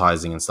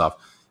advertising and stuff.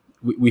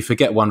 We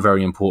forget one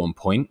very important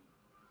point.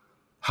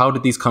 How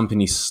did these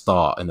companies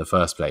start in the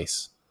first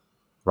place?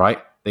 Right?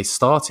 They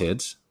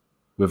started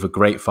with a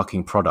great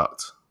fucking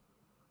product.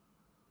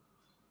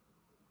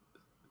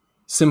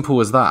 Simple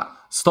as that.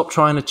 Stop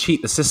trying to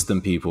cheat the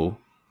system, people.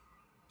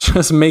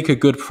 Just make a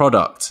good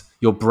product.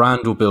 Your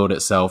brand will build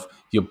itself.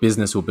 Your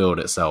business will build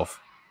itself.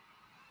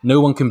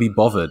 No one can be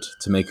bothered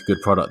to make a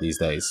good product these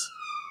days.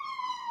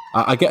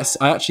 I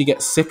actually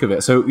get sick of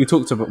it. So you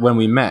talked about when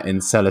we met in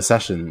Seller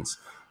Sessions,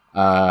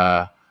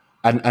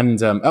 and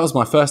that was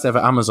my first ever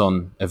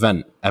Amazon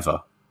event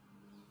ever.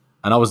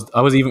 And I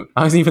was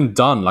even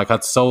done. Like,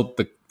 I'd sold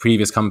the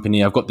previous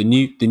company. I've got the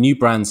new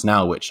brands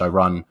now, which I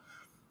run.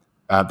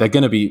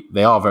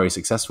 They are very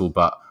successful,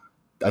 but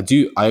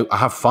I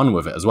have fun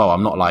with it as well.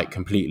 I'm not like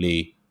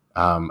completely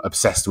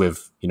obsessed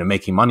with, you know,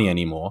 making money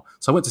anymore.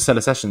 So I went to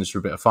Seller Sessions for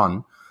a bit of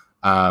fun,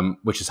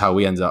 which is how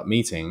we ended up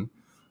meeting.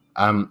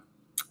 But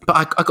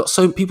I got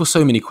so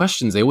many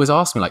questions. They always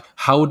ask me, like,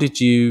 how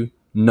did you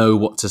know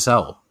what to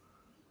sell?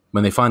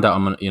 When they find out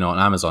I'm on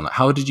Amazon,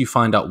 how did you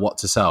find out what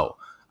to sell?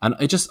 And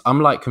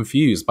I'm like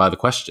confused by the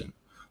question,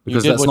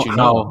 because that's not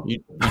how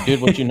you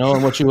did what you know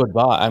and what you would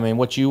buy. I mean,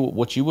 what you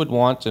would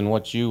want and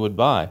what you would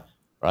buy,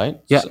 right?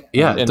 Yeah,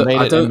 yeah. And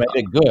made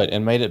it good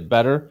and made it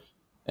better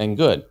and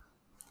good.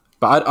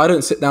 But I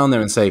don't sit down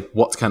there and say,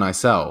 what can I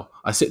sell?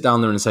 I sit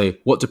down there and say,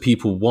 what do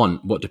people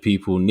want? What do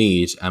people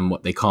need? And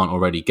what they can't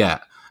already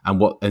get? And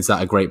what is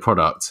that a great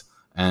product?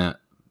 And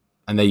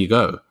there you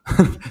go.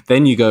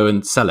 Then you go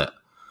and sell it.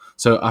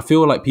 So I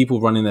feel like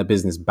people running their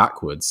business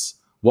backwards.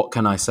 What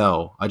can I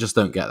sell? I just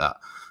don't get that.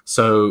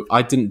 So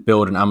I didn't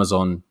build an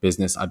Amazon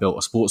business. I built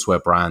a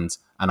sportswear brand,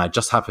 and I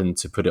just happened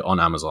to put it on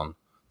Amazon.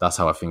 That's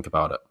how I think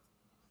about it.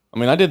 I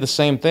mean, I did the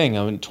same thing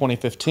in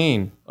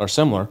 2015 or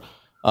similar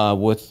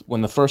with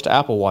when the first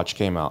Apple Watch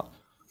came out.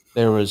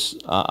 There was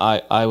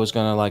I was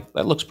gonna, like,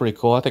 that looks pretty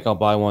cool. I think I'll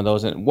buy one of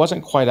those, and it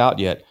wasn't quite out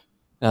yet.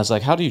 And I was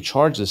like, how do you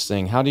charge this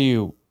thing?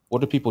 What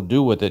do people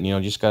do with it? You know,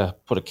 you just gotta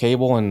put a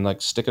cable and like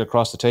stick it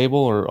across the table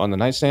or on the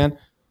nightstand.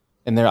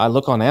 And I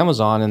look on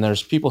Amazon, and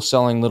there's people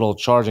selling little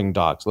charging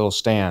docks, little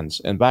stands.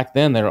 And back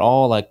then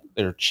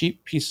they're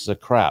cheap pieces of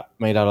crap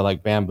made out of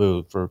like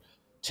bamboo for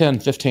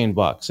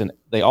 $10-15. And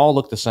they all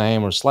look the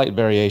same or slight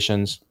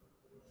variations.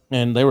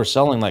 And they were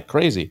selling like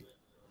crazy.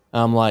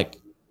 I'm like,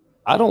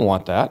 I don't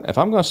want that. If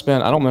I'm going to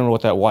spend, I don't remember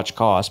what that watch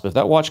cost, but if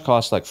that watch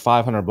costs like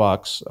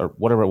 $500 or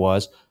whatever it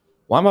was,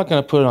 why am I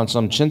going to put it on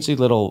some chintzy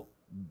little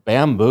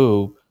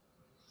bamboo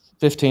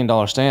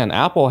 $15 stand?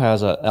 Apple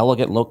has an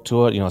elegant look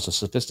to it. You know, it's a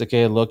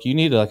sophisticated look. You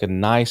need like a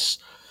nice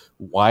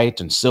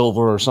white and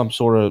silver or some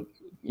sort of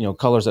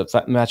colors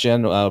that match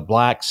in,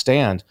 black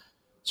stand.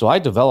 So I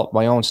developed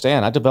my own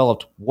stand. I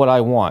developed what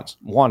I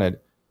wanted.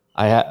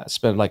 I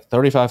spent like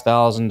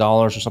 $35,000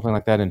 or something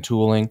like that in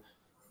tooling.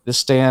 This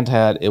stand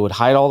it would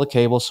hide all the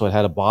cables, so it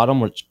had a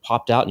bottom which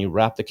popped out, and you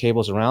wrap the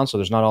cables around, so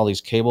there's not all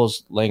these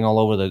cables laying all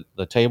over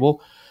the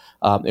table.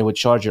 It would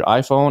charge your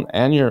iPhone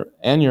and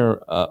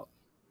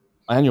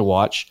your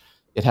watch.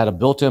 It had a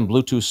built-in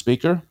Bluetooth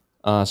speaker,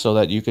 so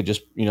that you could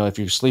just, if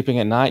you're sleeping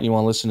at night and you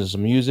want to listen to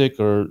some music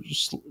or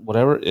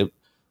whatever, it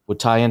would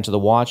tie into the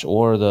watch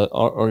or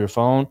your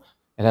phone.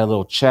 It had a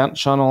little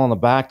channel on the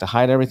back to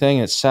hide everything.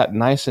 And it sat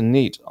nice and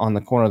neat on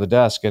the corner of the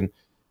desk, and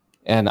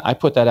I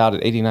put that out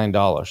at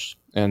 $89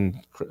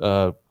 in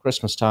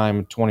Christmas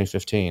time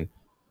 2015,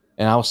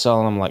 and I was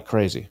selling them like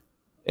crazy.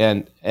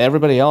 And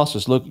everybody else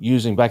was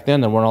using, back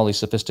then there weren't all these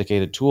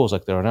sophisticated tools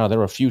like there are now. There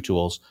were a few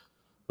tools,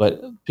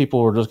 but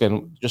people were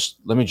looking, just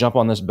let me jump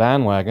on this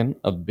bandwagon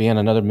of being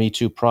another Me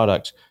Too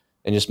product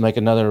and just make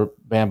another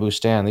bamboo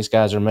stand. These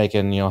guys are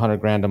making,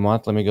 $100,000 a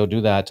month. Let me go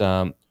do that,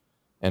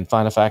 and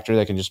find a factory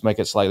that can just make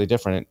it slightly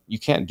different. You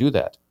can't do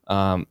that.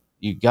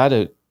 You got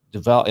to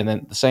develop. And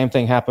then the same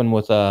thing happened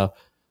with I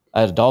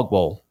had a dog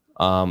bowl,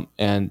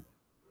 and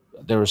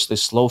there was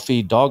this slow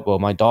feed dog bowl.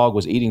 My dog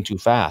was eating too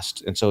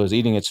fast, and so it was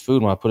eating its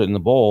food when I put it in the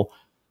bowl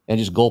and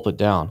just gulp it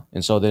down.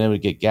 And so then it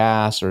would get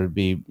gas, or it'd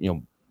be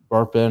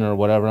burping or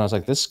whatever. And I was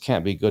like, this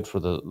can't be good for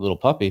the little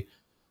puppy.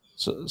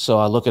 So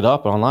I look it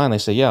up online. They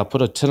say, yeah,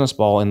 put a tennis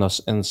ball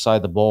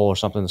inside the bowl or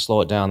something to slow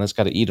it down. It's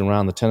got to eat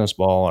around the tennis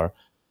ball.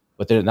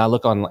 But then I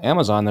look on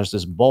Amazon. There's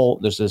this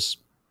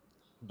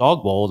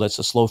dog bowl that's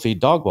a slow feed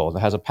dog bowl that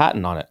has a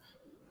patent on it,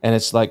 and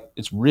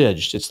it's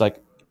ridged. It's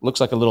like, looks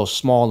like a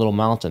small little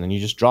mountain, and you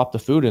just drop the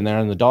food in there,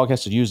 and the dog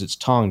has to use its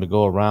tongue to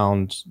go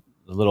around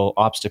the little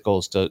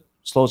obstacles to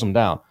slows them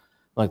down.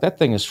 Like, that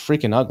thing is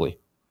freaking ugly.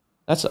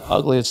 That's the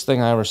ugliest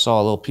thing I ever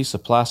saw. A little piece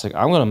of plastic.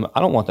 I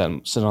don't want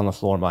that sitting on the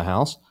floor in my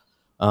house.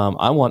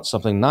 I want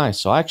something nice.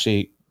 So I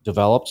actually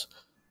developed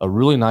a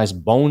really nice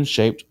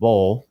bone-shaped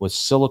bowl with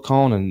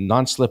silicone and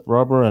non-slip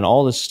rubber and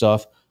all this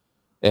stuff,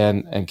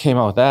 and came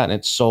out with that, and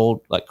it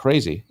sold like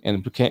crazy,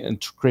 and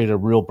created a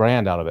real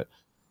brand out of it.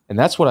 And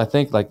that's what I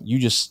think, like you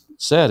just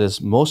said, is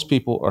most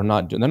people are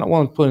not doing. They're not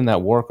willing to put in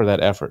that work or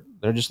that effort.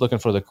 They're just looking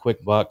for the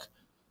quick buck.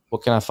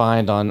 What can I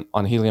find on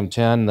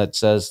Helium-10 that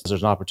says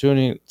there's an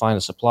opportunity? Find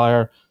a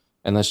supplier,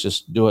 and let's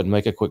just do it and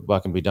make a quick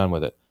buck and be done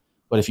with it.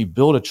 But if you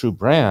build a true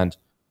brand,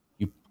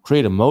 you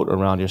create a moat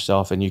around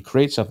yourself, and you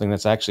create something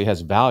that actually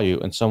has value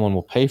and someone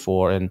will pay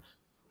for. And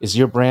is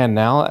your brand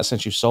now,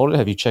 since you sold it,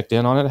 have you checked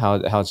in on it, how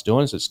it's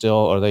doing? Is it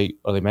still, are they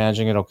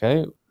managing it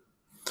okay?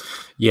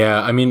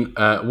 Yeah, I mean,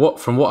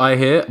 from what I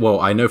hear,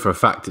 well, I know for a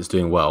fact it's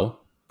doing well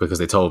because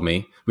they told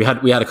me. We had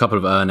a couple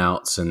of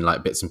earnouts and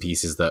like bits and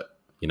pieces that,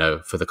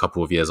 for the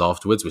couple of years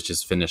afterwards, which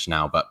is finished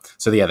now. But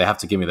so yeah, they have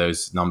to give me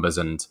those numbers,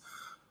 and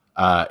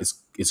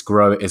it's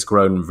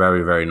grown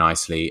very, very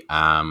nicely.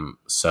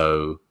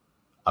 So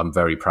I'm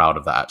very proud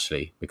of that,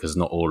 actually, because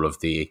not all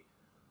of the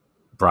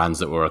brands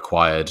that were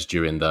acquired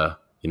during the,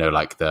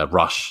 like the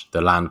rush,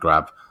 the land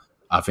grab,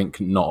 I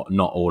think not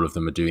all of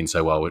them are doing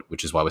so well,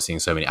 which is why we're seeing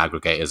so many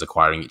aggregators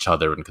acquiring each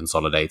other and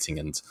consolidating,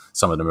 and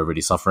some of them are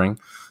really suffering.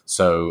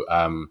 So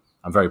I'm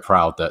very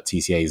proud that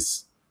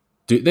TCA's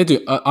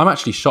I'm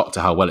actually shocked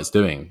at how well it's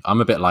doing.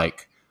 I'm a bit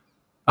like,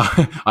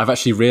 I've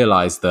actually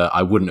realized that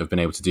I wouldn't have been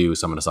able to do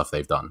some of the stuff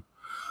they've done.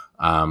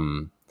 Are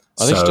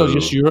they still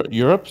just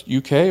Europe,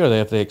 UK, or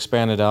have they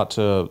expanded out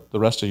to the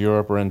rest of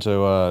Europe or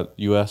into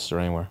US or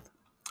anywhere?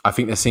 I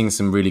think they're seeing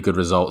some really good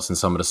results in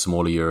some of the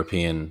smaller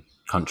European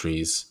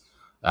countries,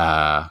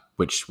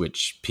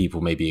 which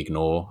people maybe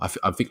ignore.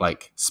 I think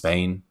like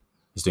Spain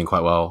is doing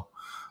quite well.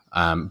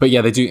 But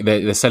yeah,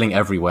 they're selling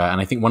everywhere. And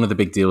I think one of the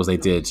big deals they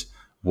did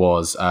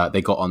was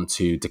they got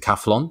onto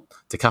Decathlon.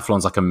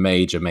 Decathlon's like a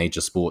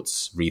major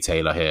sports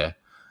retailer here.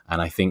 And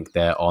I think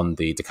they're on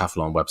the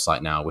Decathlon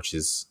website now, which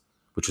is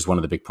one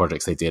of the big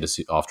projects they did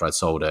after I'd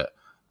sold it.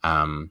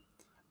 And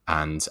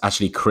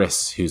actually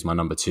Chris, who's my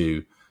number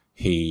 2,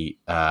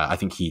 I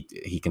think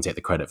he can take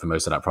the credit for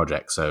most of that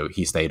project. So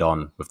he stayed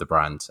on with the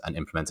brand and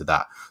implemented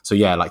that. So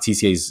yeah, like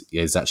TCA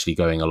is actually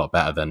going a lot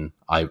better than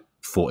I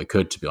thought it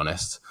could, to be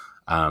honest.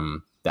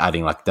 They're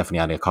definitely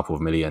adding a couple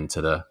of million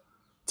to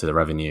the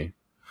revenue.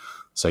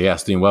 So yeah,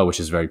 it's doing well, which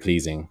is very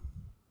pleasing.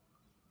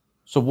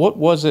 So what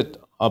was it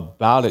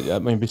about it? I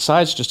mean,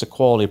 besides just a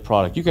quality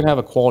product, you can have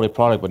a quality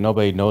product, but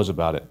nobody knows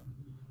about it.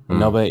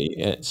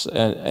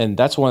 And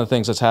that's one of the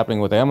things that's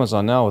happening with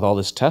Amazon now, with all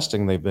this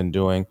testing they've been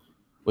doing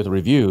with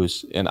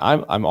reviews. And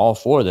I'm all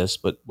for this,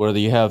 but whether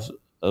you have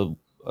a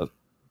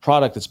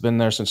product that's been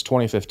there since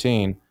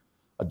 2015,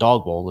 a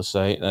dog bowl, let's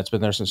say, that's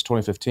been there since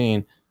 2015,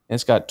 and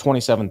it's got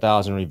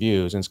 27,000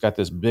 reviews, and it's got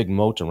this big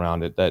moat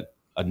around it, that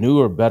a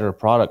newer, better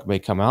product may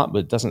come out, but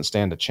it doesn't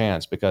stand a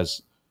chance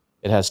because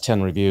it has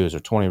 10 reviews or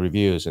 20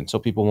 reviews, and so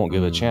people won't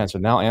give it a chance.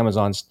 And now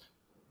Amazon's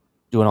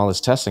doing all this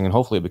testing, and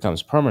hopefully it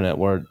becomes permanent,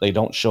 where they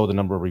don't show the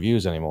number of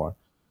reviews anymore.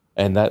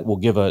 And that will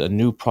give a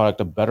new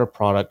product,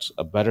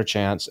 a better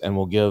chance, and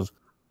will give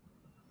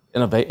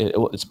innovate.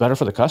 It's better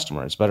for the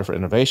customer. It's better for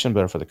innovation,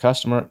 better for the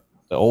customer.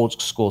 The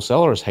old school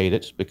sellers hate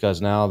it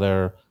because now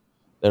their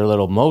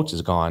little moat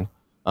is gone,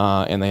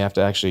 and they have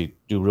to actually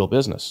do real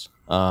business.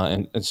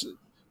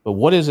 But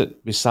what is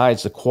it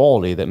besides the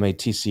quality that made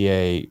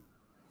TCA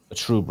a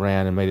true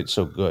brand and made it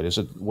so good?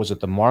 Was it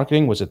the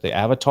marketing? Was it the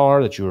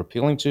avatar that you were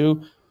appealing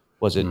to?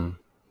 Was it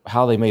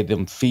how they made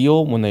them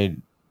feel when they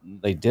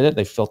did it?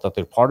 They felt that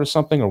they're part of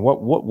something, or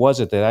what was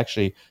it that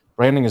actually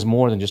branding is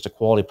more than just a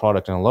quality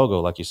product and a logo,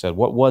 like you said?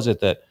 What was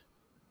it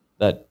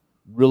that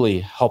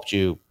really helped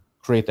you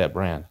create that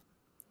brand?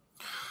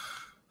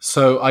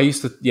 So I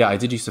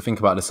did used to think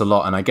about this a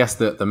lot, and I guess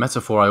the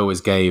metaphor I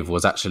always gave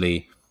was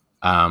actually,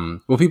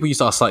 people used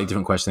to ask slightly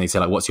different questions. They'd say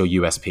like, "What's your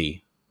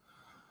USP?"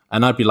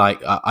 And I'd be like,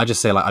 I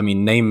just say like, I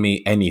mean, name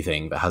me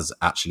anything that has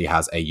a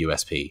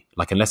USP,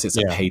 like unless it's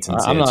a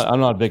patented. I'm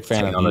not a big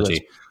fan technology.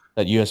 Of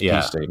that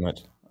USP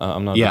statement.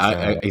 I'm not.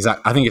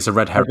 Exactly. I think it's a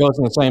red herring. It goes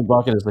in the same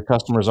bucket as the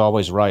customer is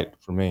always right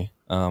for me.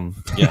 Go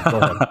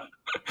ahead.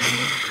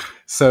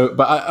 So,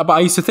 but I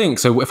used to think,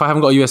 so if I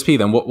haven't got a USP,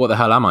 then what the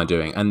hell am I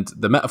doing? And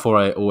the metaphor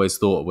I always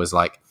thought was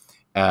like,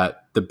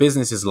 the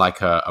business is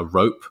like a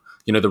rope.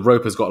 You know, the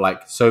rope has got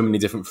like so many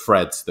different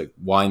threads that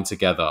wind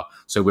together.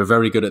 So we're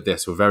very good at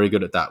this. We're very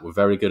good at that. We're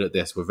very good at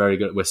this.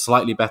 We're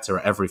slightly better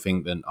at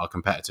everything than our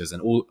competitors.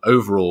 And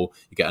overall,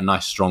 you get a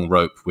nice strong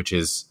rope, which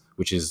is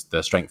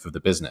the strength of the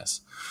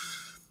business.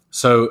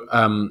 So,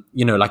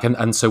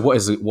 so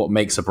what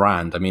makes a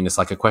brand? I mean, it's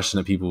like a question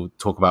that people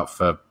talk about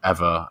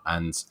forever.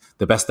 And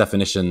the best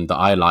definition that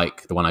I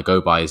like, the one I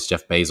go by, is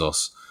Jeff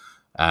Bezos.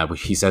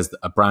 He says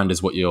a brand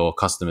is what your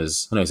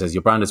customers, he says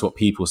your brand is what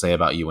people say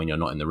about you when you're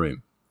not in the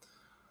room.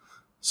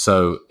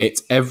 So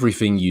it's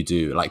everything you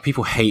do. Like,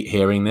 people hate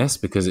hearing this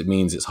because it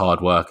means it's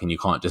hard work and you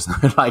can't just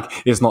like,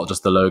 it's not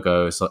just the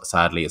logo.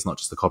 Sadly, it's not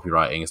just the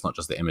copywriting. It's not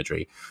just the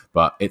imagery,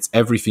 but it's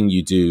everything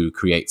you do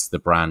creates the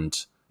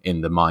brand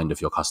in the mind of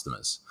your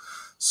customers.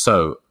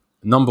 So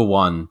number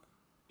one,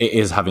 it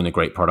is having a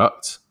great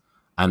product,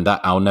 and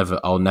that I'll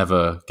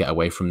never get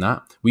away from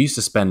that. We used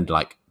to spend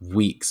like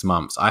weeks,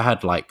 months. I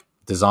had like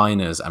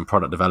designers and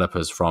product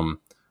developers from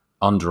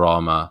Under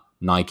Armour,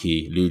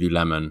 Nike,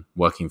 Lululemon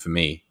working for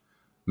me,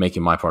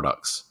 making my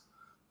products.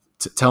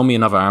 Tell me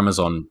another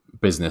Amazon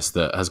business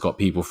that has got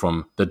people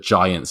from the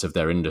giants of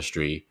their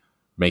industry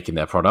making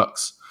their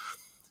products.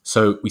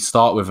 So we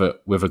start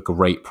with a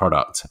great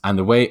product, and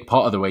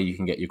part of the way you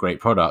can get your great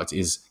product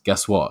is,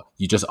 guess what?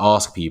 You just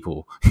ask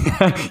people.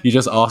 You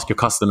just ask your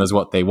customers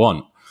what they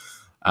want,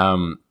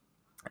 and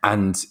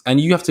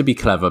you have to be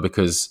clever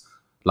because,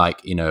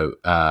 like,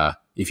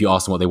 if you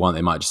ask them what they want,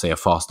 they might just say a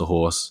faster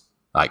horse,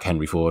 like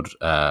Henry Ford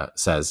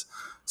says.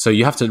 So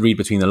you have to read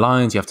between the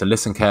lines. You have to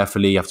listen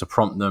carefully. You have to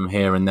prompt them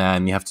here and there,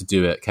 and you have to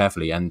do it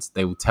carefully. And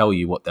they will tell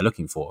you what they're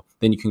looking for.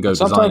 Then you can go.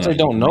 Sometimes they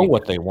don't know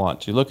what they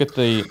want. You look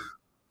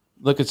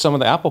at some of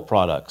the Apple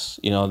products.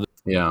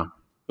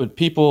 But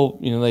people,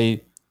 I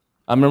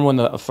remember when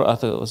I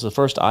think it was the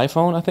first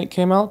iPhone, I think,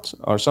 came out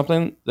or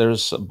something.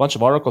 There's a bunch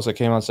of articles that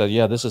came out and said,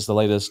 "Yeah, this is the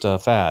latest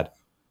fad.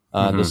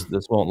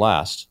 This won't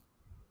last."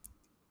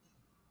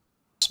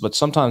 But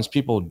sometimes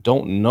people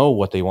don't know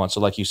what they want.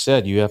 So like you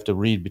said, you have to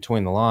read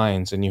between the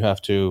lines and you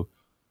have to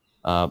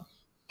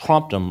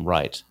prompt them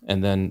right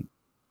and then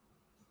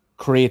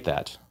create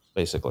that,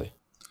 basically.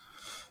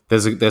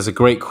 There's a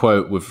great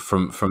quote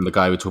from the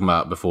guy we were talking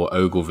about before,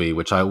 Ogilvy,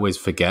 which I always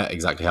forget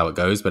exactly how it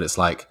goes, but it's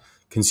like,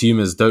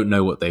 consumers don't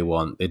know what they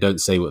want, they don't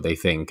say what they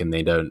think, and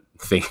they don't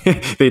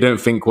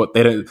think what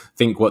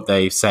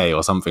they say,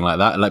 or something like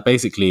that. Like,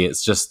 basically,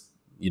 it's just,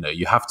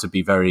 you have to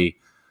be very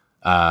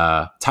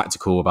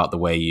tactical about the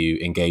way you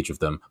engage with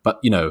them, but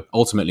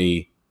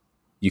ultimately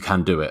you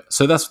can do it.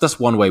 So that's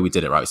one way we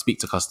did it, right? Speak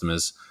to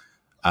customers.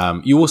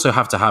 You also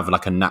have to have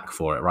like a knack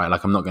for it, right?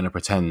 Like, I'm not going to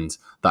pretend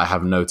that I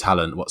have no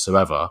talent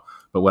whatsoever,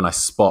 but when I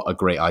spot a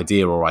great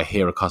idea or I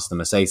hear a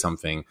customer say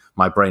something,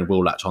 my brain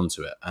will latch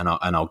onto it and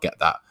I'll get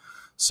that.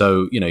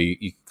 So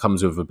it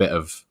comes with a bit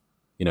of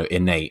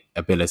innate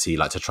ability,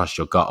 like to trust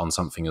your gut on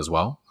something as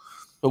well.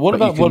 But what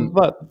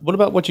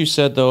about what you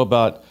said though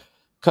about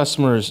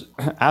customers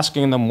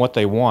asking them what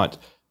they want?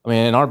 I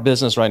mean, in our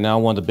business right now,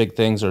 one of the big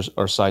things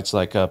are sites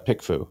like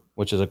PickFu,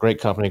 which is a great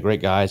company,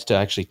 great guys to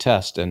actually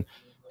test. And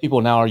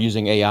people now are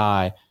using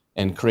AI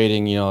and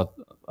creating,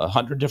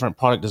 100 different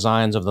product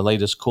designs of the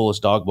latest,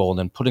 coolest dog bowl, and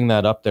then putting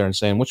that up there and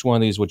saying, which one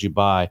of these would you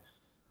buy?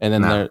 And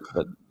then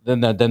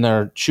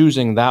they're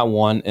choosing that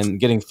one and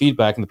getting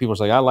feedback. And the people are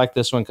like, I like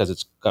this one because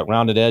it's got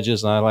rounded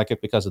edges, and I like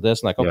it because of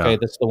this. And like, okay,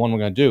 that's the one we're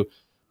going to do.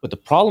 But the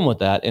problem with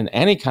that in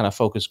any kind of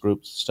focus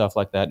group stuff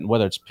like that, and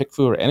whether it's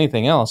PickFu or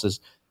anything else,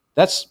 is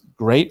that's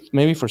great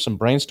maybe for some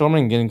brainstorming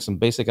and getting some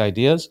basic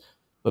ideas.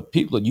 But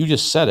people, you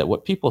just said it,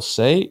 what people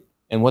say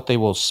and what they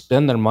will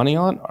spend their money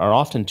on are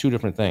often two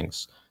different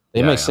things.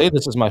 They may say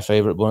this is my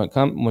favorite, but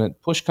when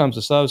push comes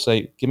to shove,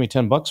 say, give me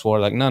 $10 for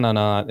it. Like,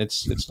 no,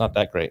 it's not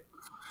that great.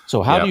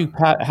 So how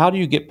do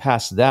you get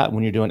past that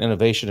when you're doing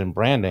innovation and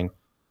branding?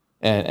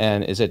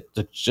 And is it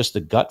just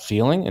the gut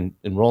feeling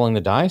and rolling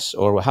the dice,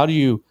 or how did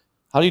you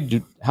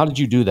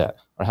do that?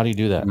 Or how do you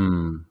do that?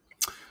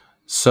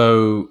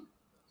 So,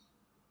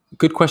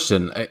 good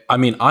question. I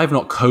mean, I've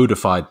not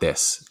codified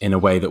this in a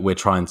way that we're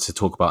trying to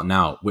talk about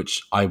now,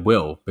 which I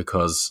will,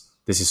 because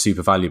this is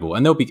super valuable.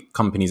 And there'll be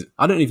companies,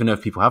 I don't even know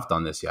if people have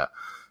done this yet.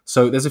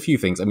 So there's a few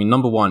things. I mean,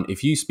 number one,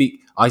 if you speak,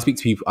 I speak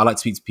to people, I like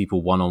to speak to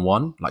people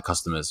one-on-one, like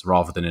customers,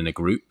 rather than in a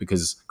group,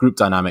 because group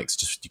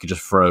dynamics, you could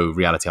just throw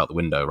reality out the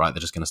window, right?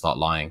 They're just going to start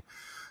lying,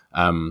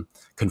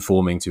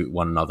 conforming to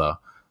one another.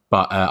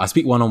 But I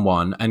speak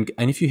one-on-one, and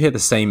if you hear the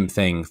same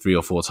thing 3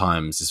 or 4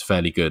 times, it's a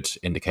fairly good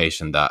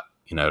indication that,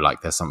 like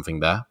there's something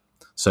there.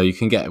 So you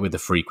can get with the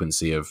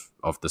frequency of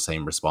the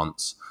same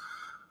response.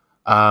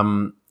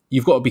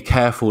 You've got to be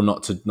careful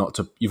not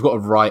to, you've got to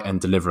write and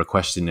deliver a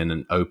question in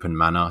an open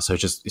manner. So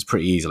it's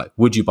pretty easy. Like,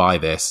 would you buy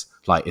this?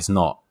 Like, it's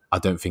not, I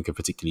don't think, a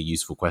particularly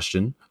useful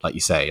question. Like you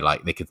say,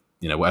 like they could,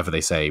 whatever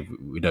they say,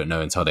 we don't know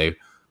until they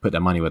put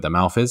their money where their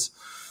mouth is.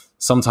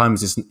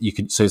 Sometimes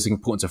it's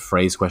important to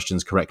phrase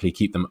questions correctly,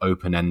 keep them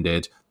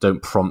open-ended,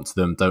 don't prompt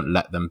them, don't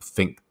let them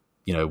think,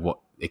 what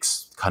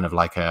it's kind of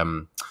like,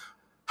 have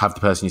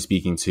the person you're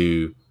speaking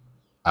to,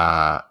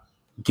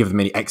 give them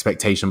any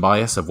expectation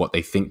bias of what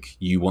they think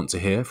you want to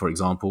hear, for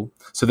example.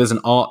 So there's an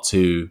art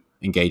to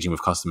engaging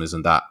with customers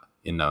and that,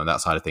 and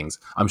that side of things.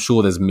 I'm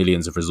sure there's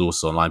millions of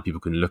resources online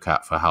people can look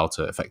at for how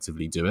to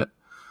effectively do it.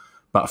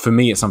 But for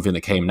me, it's something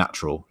that came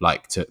natural,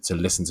 like to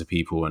listen to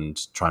people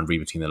and try and read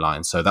between the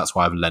lines. So that's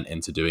why I've lent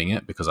into doing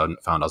it, because I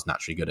found I was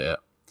naturally good at it.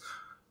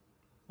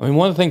 I mean,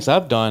 one of the things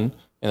I've done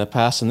in the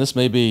past, and this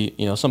may be,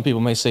 some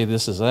people may say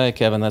this is, hey,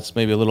 Kevin, that's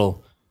maybe a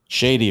little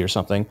shady or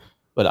something.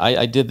 But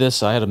I did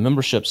this. I had a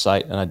membership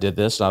site, and I did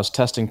this. And I was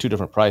testing 2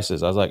 different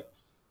prices. I was like,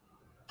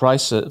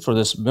 price for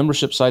this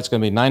membership site is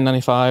going to be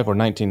 $9.95 or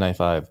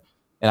 $19.95.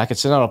 And I could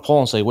send out a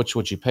poll and say, which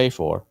would you pay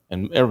for?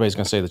 And everybody's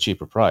going to say the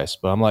cheaper price.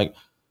 But I'm like,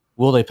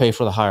 will they pay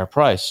for the higher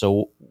price?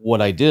 So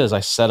what I did is I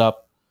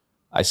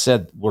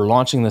said, we're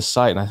launching this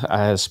site, and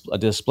I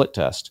did a split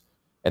test.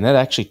 And that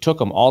actually took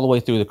them all the way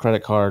through the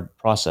credit card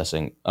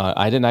processing.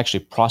 I didn't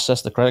actually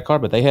process the credit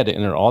card, but they had to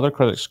enter all their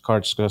credit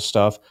card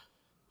stuff,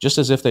 just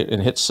as if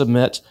and hit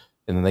submit,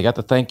 and then they got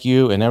the thank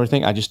you and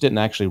everything. I just didn't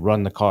actually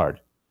run the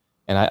card.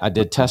 And I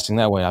did testing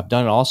that way. I've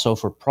done it also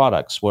for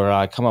products where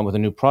I come up with a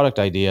new product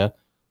idea.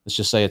 Let's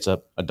just say it's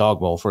a dog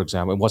bowl, for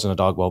example. It wasn't a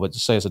dog bowl, but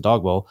just say it's a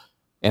dog bowl.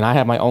 And I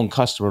have my own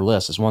customer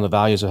list. It's one of the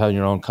values of having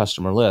your own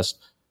customer list.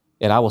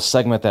 And I will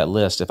segment that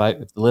list. If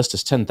the list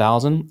is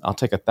 10,000, I'll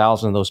take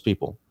 1,000 of those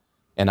people.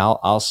 And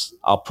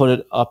I'll put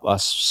it up a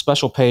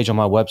special page on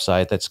my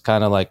website that's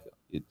kind of like,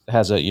 it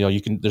has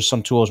there's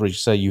some tools where you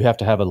say you have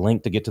to have a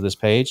link to get to this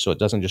page, so it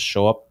doesn't just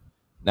show up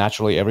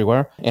naturally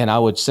everywhere. And I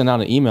would send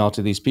out an email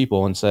to these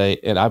people and say,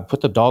 and I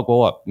put the dog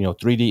bowl up,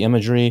 3D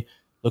imagery,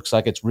 looks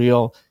like it's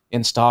real,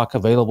 in stock,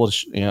 available.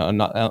 I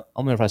don't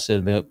remember if I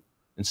said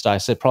in stock. I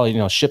said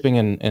probably shipping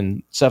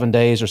in 7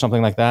 days or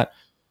something like that,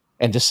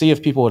 and to see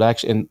if people would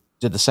actually, and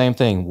did the same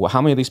thing.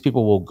 How many of these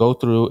people will go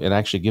through and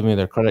actually give me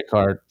their credit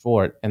card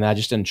for it? And I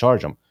just didn't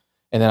charge them.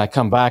 And then I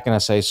come back and I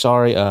say,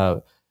 sorry.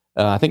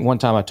 I think one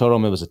time I told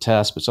them it was a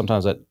test, but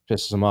sometimes that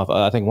pisses them off.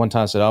 I think one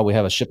time I said, "Oh, we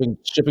have a shipping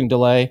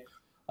delay.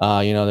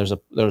 There's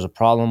a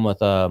problem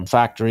with a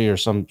factory or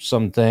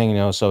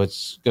something. So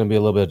it's going to be a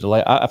little bit of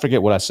delay." I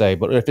forget what I say,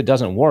 but if it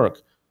doesn't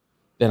work,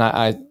 then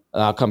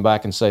I'll come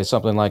back and say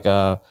something like,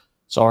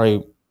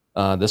 "Sorry,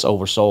 this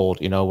oversold.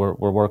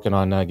 We're working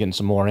on getting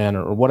some more in,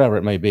 or whatever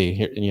it may be.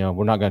 Here,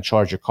 we're not going to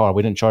charge your card.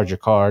 We didn't charge your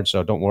card,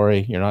 so don't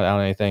worry. You're not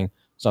out anything.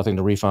 It's nothing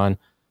to refund."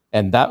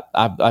 And that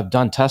I've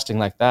done testing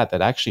like that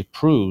actually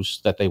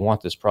proves that they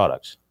want this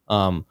product.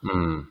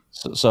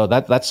 So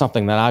that's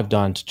something that I've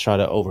done to try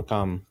to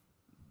overcome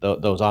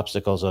those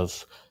obstacles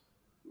of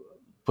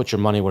put your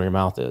money where your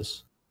mouth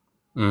is.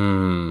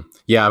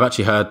 Yeah, I've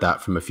actually heard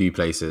that from a few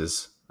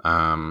places.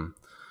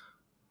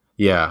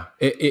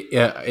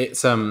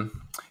 It's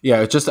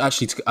just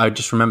actually, I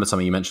just remembered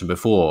something you mentioned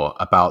before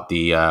about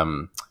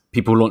the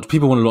people want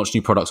to launch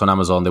new products on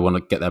Amazon. They want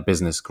to get their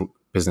business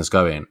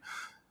going.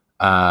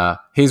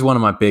 Here's one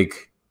of my big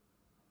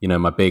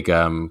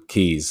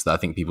keys that I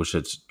think people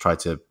should try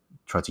to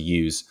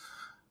use,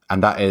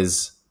 and that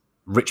is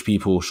rich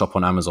people shop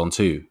on Amazon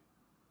too.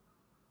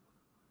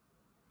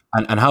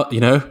 And how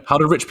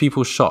do rich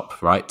people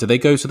shop, right? Do they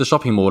go to the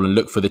shopping mall and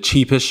look for the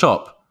cheapest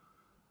shop?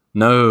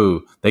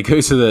 No, they go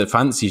to the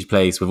fancy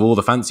place with all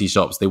the fancy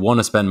shops. They want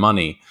to spend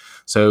money,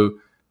 so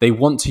they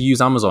want to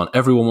use Amazon.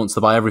 Everyone wants to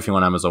buy everything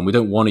on Amazon. We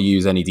don't want to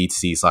use any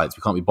D2C sites.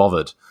 We can't be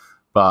bothered.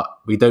 But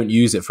we don't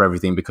use it for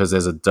everything because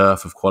there's a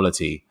dearth of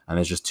quality and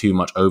there's just too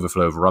much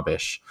overflow of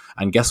rubbish.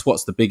 And guess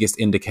what's the biggest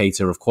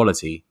indicator of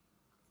quality?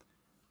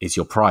 Is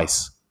your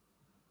price.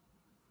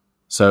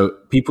 So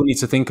people need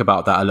to think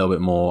about that a little bit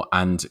more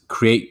and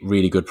create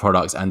really good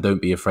products, and don't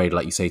be afraid,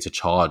 like you say, to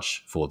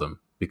charge for them,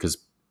 because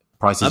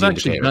price is an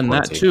indicator of quality. I've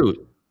actually done that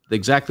too.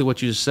 Exactly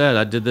what you just said.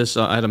 I did this.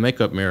 I had a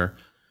makeup mirror,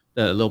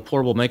 a little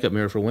portable makeup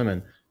mirror for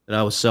women that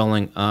I was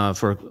selling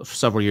for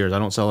several years. I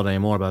don't sell it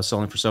anymore, but I was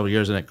selling for several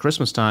years. And at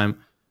Christmas time,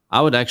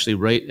 I would actually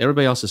rate,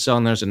 everybody else is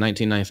selling theirs at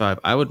 $19.95.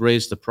 I would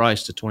raise the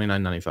price to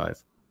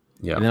 $29.95.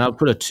 Yeah. And then I would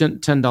put a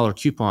 $10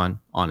 coupon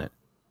on it.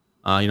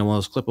 one of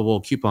those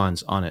clippable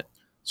coupons on it.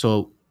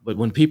 So, but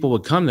when people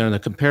would come there and they're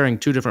comparing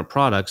two different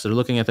products, they're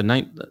looking at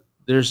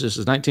this is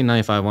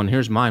 1995 one.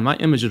 Here's mine. My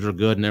images are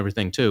good and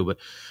everything too, but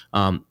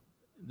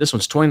this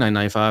one's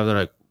 $29.95. They're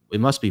like, it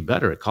must be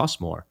better. It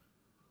costs more.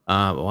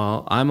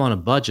 Well, I'm on a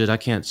budget. I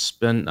can't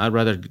spend. I'd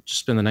rather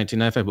just spend the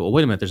 $19.95. But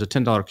wait a minute, there's a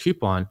 $10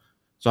 coupon,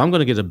 so I'm going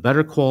to get a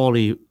better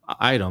quality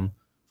item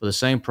for the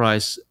same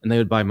price, and they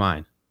would buy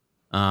mine.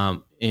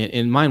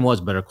 And mine was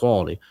better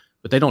quality,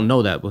 but they don't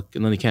know that,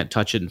 and then they can't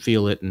touch it and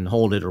feel it and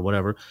hold it or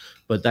whatever.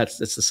 But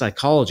it's the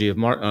psychology of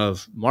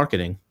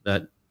marketing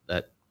that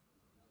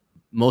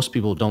most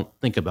people don't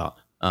think about.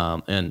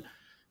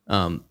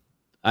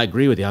 I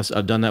agree with you.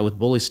 I've done that with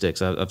bully sticks.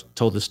 I've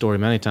told this story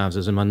many times. It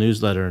was in my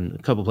newsletter and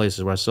a couple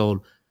places where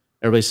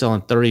everybody's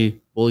selling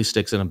 30 bully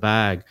sticks in a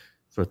bag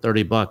for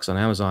 $30 on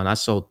Amazon. I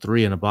sold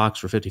 3 in a box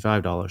for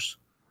 $55.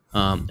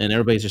 And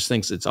everybody just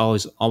thinks it's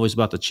always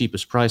about the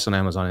cheapest price on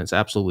Amazon. And it's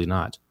absolutely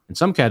not. In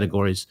some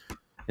categories,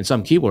 in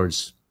some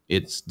keywords,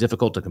 it's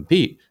difficult to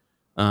compete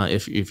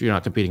if you're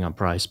not competing on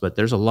price. But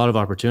there's a lot of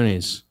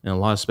opportunities in a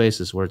lot of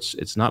spaces where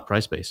it's not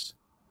price based.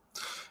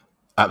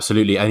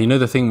 Absolutely. And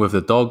the thing with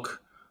the dog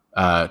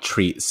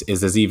treats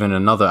is there's even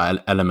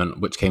another element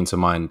which came to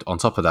mind on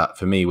top of that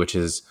for me, which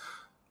is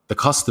the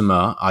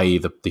customer, i.e.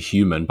 the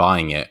human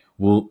buying it,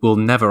 will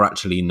never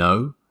actually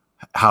know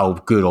how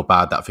good or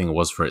bad that thing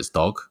was for its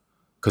dog,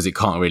 because it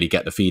can't really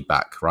get the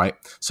feedback, right?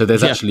 So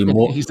there's actually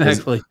more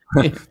exactly.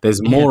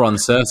 there's more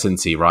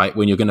uncertainty, right,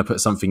 when you're going to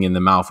put something in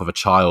the mouth of a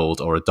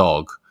child or a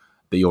dog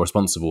that you're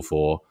responsible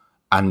for.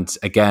 And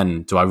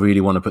again, do I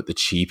really want to put the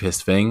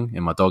cheapest thing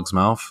in my dog's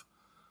mouth?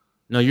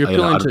 No,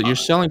 you're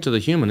selling to the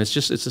human. It's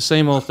the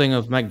same old thing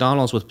of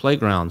McDonald's with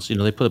playgrounds.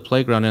 They put a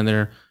playground in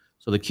there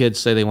so the kids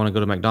say they want to go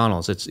to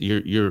McDonald's. It's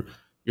you're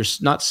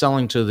not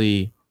selling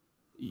to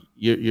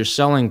you're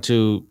selling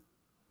to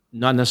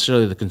not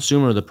necessarily the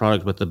consumer of the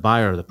product, but the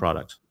buyer of the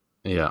product.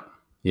 Yeah.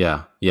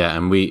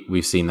 And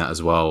we've seen that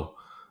as well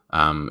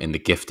in the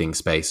gifting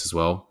space as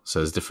well.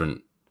 So there's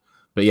different.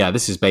 But yeah,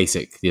 this is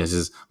basic. This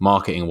is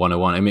marketing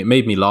 101. I mean, it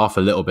made me laugh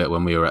a little bit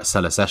when we were at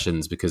seller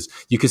sessions, because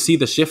you could see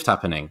the shift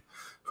happening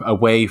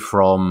away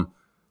from,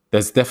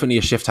 there's definitely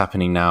a shift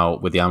happening now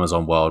with the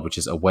Amazon world, which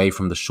is away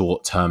from the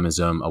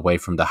short-termism, away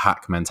from the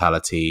hack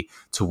mentality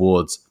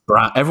towards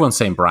brand. Everyone's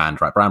saying brand,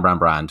 right?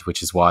 Brand,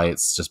 which is why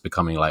it's just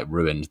becoming like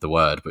ruined, the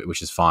word, but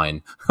which is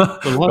fine.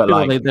 But a lot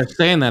of people, they're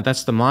saying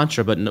that's the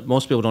mantra, but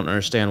most people don't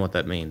understand what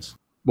that means.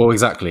 Well,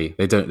 exactly.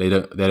 They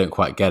don't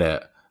quite get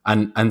it.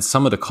 And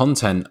some of the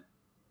content,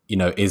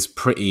 is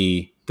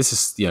pretty, this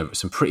is,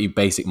 some pretty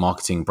basic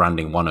marketing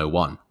branding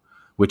 101.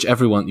 Which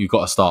you've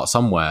got to start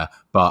somewhere,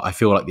 but I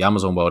feel like the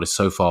Amazon world is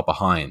so far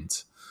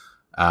behind.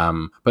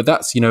 But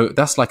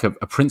that's like a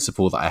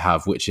principle that I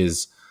have, which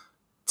is,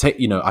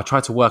 I try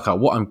to work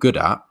out what I'm good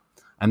at,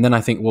 and then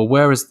I think, well,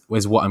 where is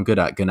what I'm good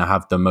at going to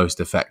have the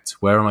most effect?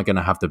 Where am I going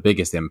to have the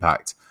biggest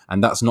impact?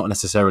 And that's not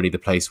necessarily the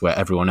place where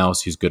everyone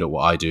else who's good at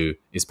what I do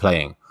is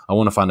playing. I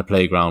want to find a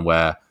playground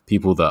where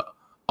people that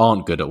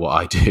aren't good at what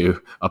I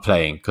do are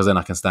playing, because then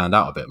I can stand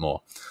out a bit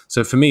more.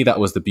 So for me, that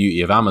was the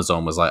beauty of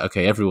Amazon, was like,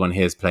 okay, everyone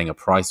here is playing a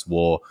price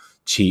war,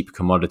 cheap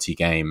commodity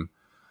game,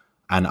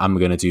 and I'm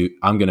going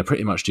to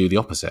pretty much do the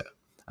opposite.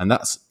 And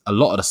that's a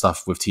lot of the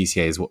stuff with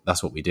TCA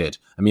that's what we did.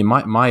 I mean,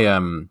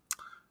 my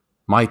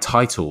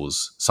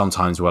titles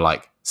sometimes were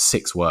like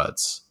 6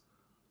 words,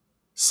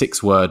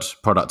 6-word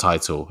product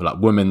title, like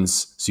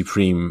women's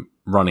supreme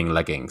running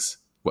leggings,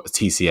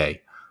 TCA.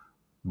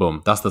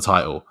 Boom, that's the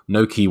title.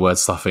 No keyword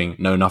stuffing,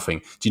 no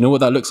nothing. Do you know what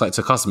that looks like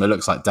to a customer? It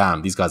looks like,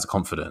 damn, these guys are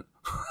confident.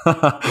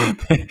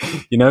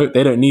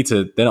 They don't need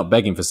to, they're not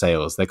begging for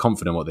sales. They're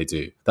confident in what they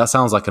do. That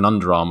sounds like an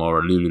Under Armour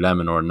or a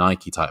Lululemon or a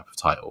Nike type of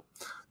title,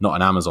 not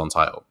an Amazon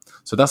title.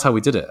 So that's how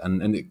we did it.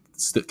 And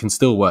it can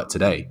still work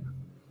today.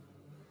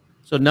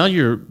 So now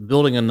you're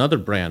building another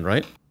brand,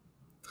 right?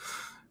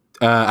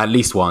 At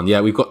least one.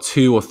 Yeah, we've got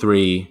 2 or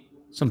 3.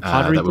 Some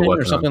pottery thing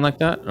or something like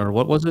that? Or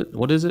what was it?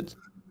 What is it?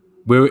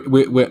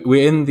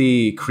 We're in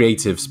the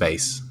creative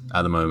space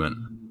at the moment.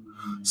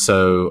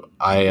 So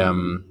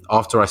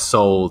after I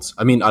sold,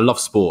 I mean, I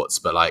love sports,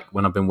 but like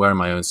when I've been wearing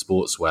my own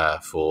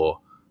sportswear for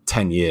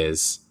 10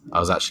 years, I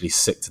was actually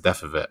sick to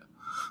death of it.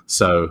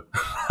 So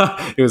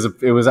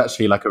it was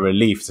actually like a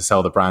relief to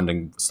sell the brand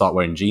and start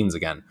wearing jeans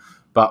again.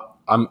 But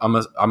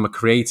I'm a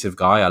creative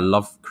guy. I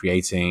love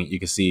creating. You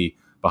can see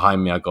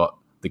behind me, I got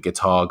the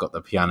guitar, got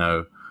the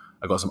piano,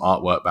 I got some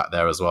artwork back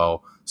there as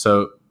well.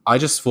 So I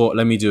just thought,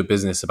 let me do a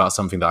business about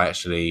something that I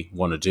actually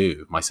want to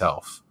do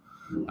myself.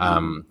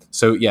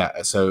 So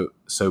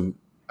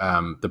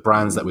the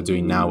brands that we're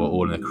doing now are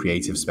all in a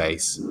creative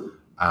space,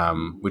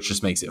 which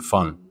just makes it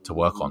fun to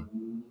work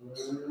on.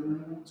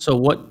 So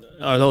what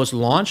are those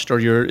launched, or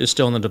is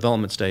still in the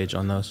development stage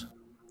on those?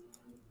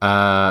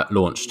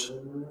 Launched.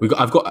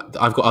 I've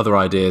got other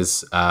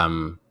ideas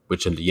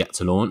which are yet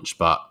to launch,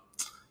 but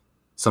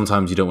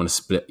sometimes you don't want to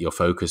split your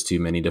focus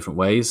too many different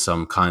ways. So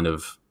I'm kind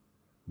of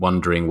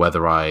wondering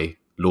whether I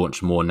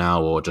launch more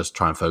now or just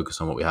try and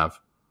focus on what we have.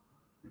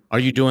 Are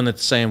you doing it the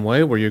same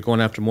way, where you're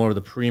going after more of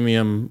the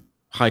premium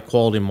high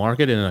quality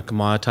market in a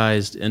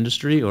commoditized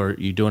industry, or are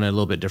you doing it a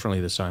little bit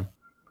differently this time?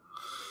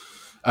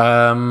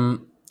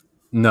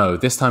 No,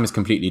 this time is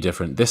completely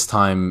different. This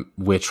time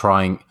we're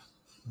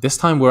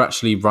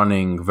actually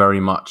running very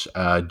much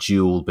a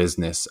dual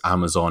business,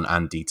 Amazon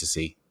and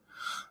D2C.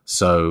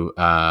 So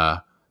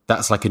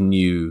that's like a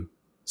new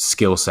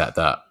skill set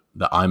that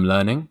I'm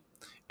learning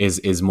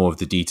is more of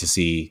the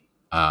D2C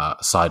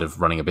side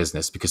of running a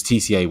business, because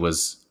TCA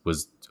was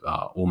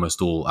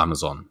almost all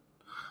Amazon.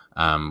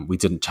 We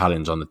didn't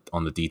challenge on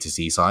the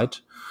D2C side.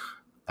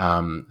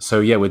 So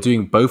yeah, we're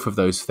doing both of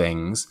those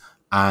things.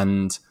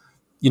 And,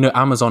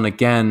 Amazon,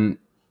 again,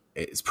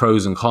 it's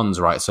pros and cons,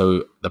 right?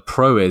 So the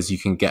pro is you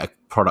can get a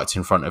product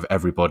in front of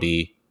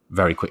everybody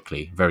very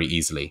quickly, very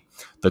easily.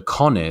 The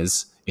con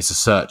is it's a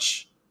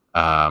search,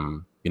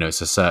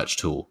 it's a search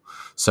tool.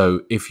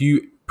 So if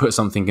you put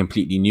something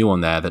completely new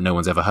on there that no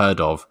one's ever heard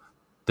of,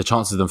 the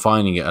chances of them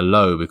finding it are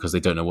low because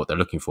they don't know what they're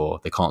looking for.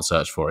 They can't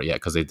search for it yet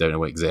because they don't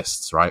know it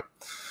exists, right?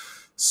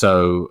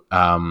 So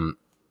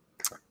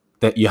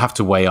that you have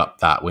to weigh up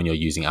that when you're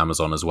using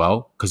Amazon as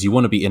well, because you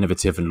want to be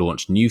innovative and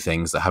launch new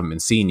things that haven't been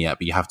seen yet,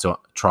 but you have to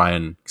try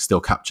and still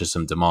capture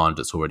some demand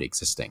that's already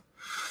existing.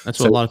 That's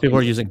what a lot of people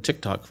are using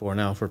TikTok for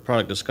now, for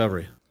product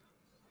discovery.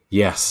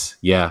 Yes.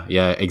 Yeah,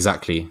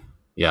 exactly.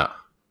 Yeah.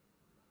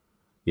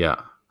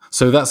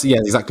 So that's,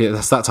 exactly.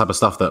 That's that type of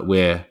stuff that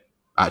we're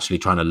actually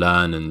trying to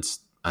learn, and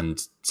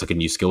it's like a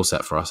new skill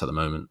set for us at the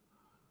moment.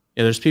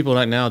 Yeah, there's people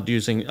right now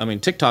using,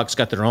 TikTok's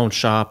got their own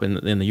shop in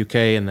the UK,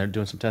 and they're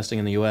doing some testing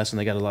in the US, and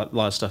they got a lot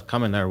of stuff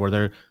coming there where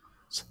they're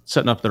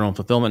setting up their own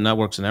fulfillment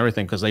networks and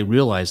everything, because they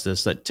realize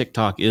that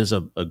TikTok is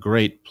a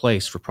great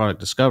place for product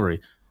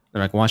discovery.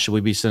 They're like, why should we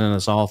be sending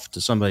this off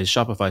to somebody's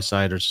Shopify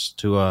site or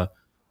to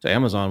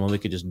Amazon when we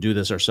could just do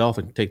this ourselves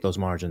and take those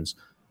margins?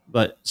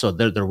 But so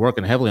they're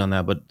working heavily on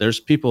that. But there's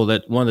people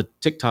that one of the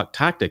TikTok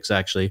tactics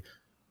actually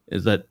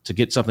is that to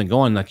get something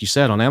going, like you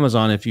said, on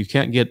Amazon, if you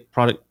can't get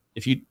product,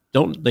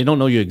 they don't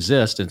know you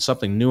exist and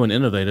something new and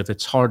innovative,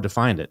 it's hard to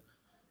find it.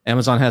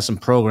 Amazon has some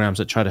programs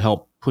that try to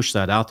help push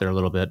that out there a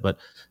little bit, but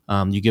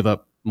you give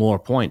up more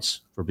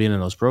points for being in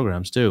those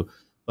programs too.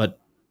 But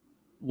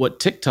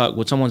what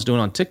someone's doing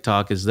on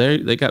TikTok is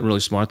they got really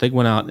smart. They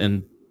went out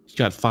and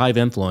got 5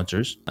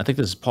 influencers. I think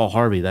this is Paul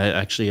Harvey that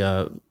actually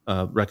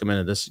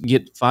recommended this.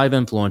 Get 5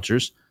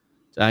 influencers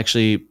to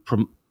actually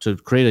to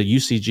create a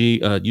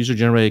UCG,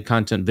 user-generated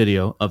content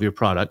video of your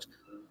product,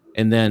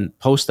 and then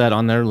post that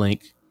on their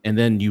link. And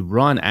then you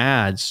run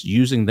ads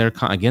using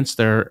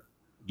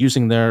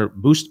using their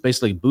boost,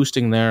 basically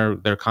boosting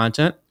their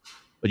content,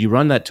 but you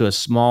run that to a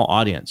small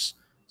audience.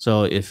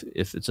 So if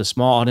it's a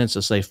small audience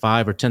of say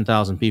 5 or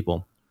 10,000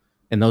 people,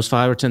 and those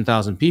 5 or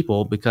 10,000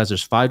 people, because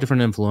there's 5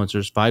 different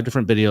influencers, 5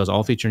 different videos,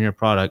 all featuring your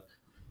product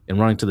and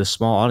running to this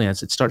small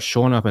audience, it starts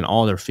showing up in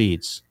all their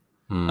feeds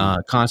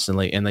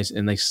constantly, and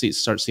they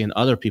start seeing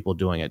other people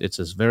doing it. It's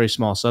this very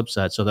small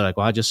subset. So they're like,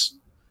 well, I just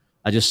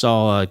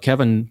saw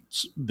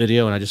Kevin's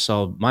video, and I just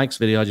saw Mike's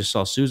video. I just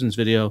saw Susan's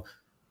video.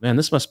 Man,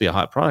 this must be a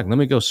hot product. Let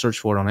me go search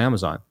for it on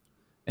Amazon.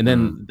 And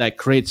then that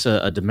creates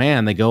a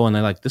demand. They go and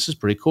they're like, this is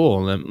pretty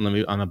cool. I'm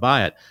going to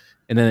buy it.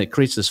 And then it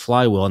creates this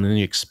flywheel, and then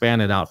you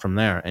expand it out from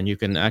there. And you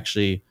can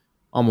actually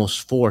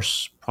almost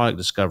force product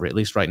discovery, at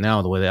least right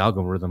now, the way the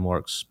algorithm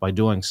works, by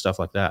doing stuff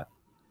like that,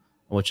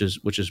 which is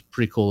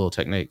pretty cool little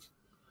technique.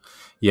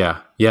 Yeah,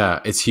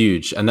 it's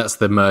huge. And that's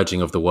the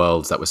merging of the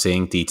worlds that we're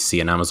seeing,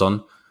 D2C and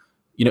Amazon.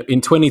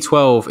 In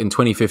 2012, in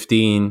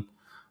 2015,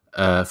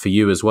 for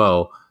you as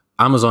well,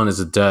 Amazon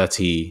is a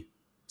dirty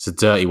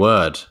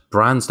word.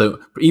 Brands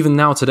don't, even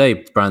now today,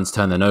 brands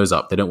turn their nose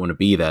up. They don't want to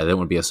be there. They don't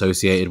want to be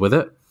associated with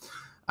it.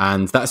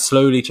 And that's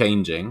slowly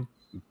changing.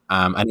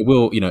 And it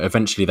will,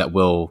 eventually that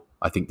will,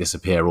 I think,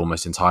 disappear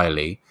almost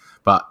entirely.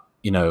 But,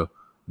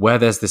 where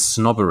there's this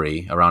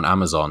snobbery around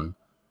Amazon,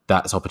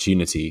 that's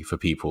opportunity for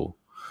people.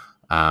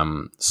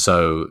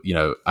 So,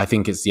 I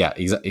think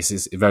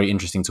it's very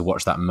interesting to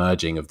watch that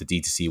merging of the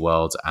D2C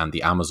world and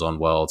the Amazon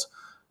world.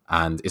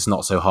 And it's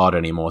not so hard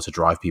anymore to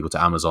drive people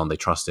to Amazon. They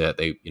trust it.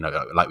 They,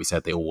 like we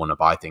said, they all want to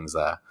buy things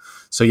there.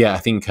 So yeah, I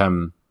think,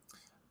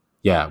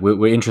 we're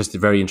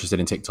very interested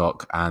in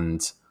TikTok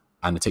and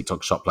the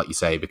TikTok shop, like you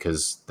say,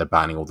 because they're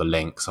banning all the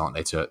links, aren't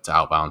they, to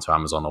outbound to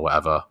Amazon or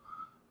whatever.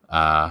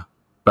 But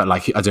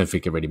I don't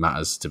think it really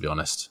matters, to be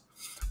honest.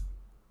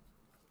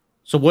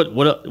 So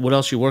what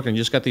else you working?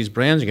 You just got these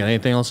brands. You got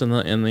anything else in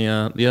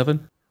the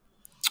oven?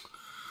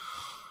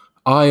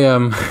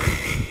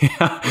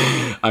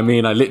 I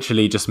mean, I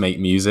literally just make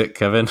music,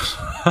 Kevin.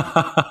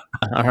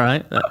 All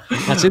right.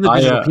 I see the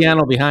digital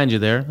piano behind you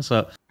there.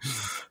 So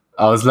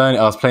I was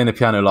playing the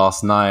piano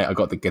last night. I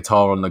got the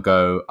guitar on the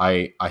go.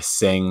 I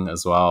sing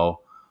as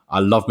well. I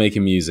love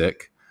making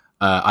music.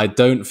 I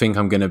don't think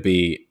I'm going to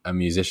be a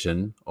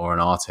musician or an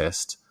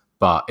artist,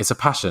 but it's a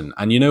passion.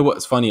 And you know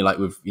what's funny, like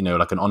with,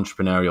 like an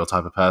entrepreneurial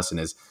type of person,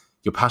 is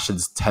your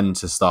passions tend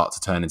to start to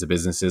turn into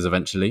businesses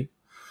eventually.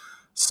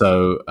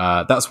 So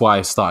that's why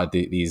I started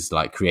these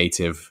like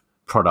creative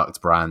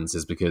product brands,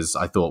 is because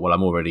I thought, well,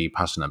 I'm already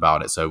passionate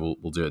about it, so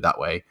we'll do it that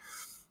way.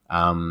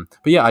 But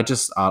yeah,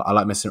 I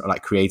like messing,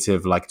 like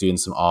creative, like doing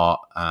some art,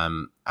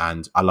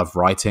 and I love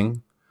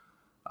writing.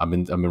 I've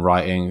been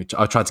writing.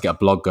 I tried to get a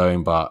blog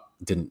going, but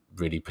didn't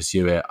really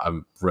pursue it. I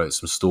wrote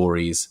some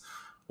stories.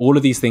 All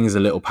of these things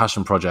are little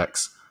passion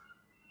projects.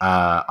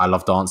 I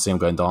love dancing. I'm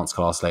going dance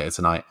class later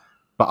tonight.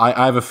 But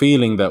I have a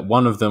feeling that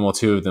one of them or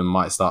two of them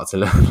might start to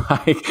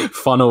like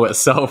funnel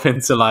itself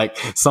into like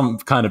some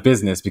kind of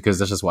business, because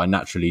that's just what I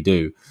naturally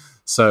do.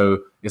 So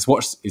it's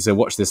a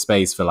watch this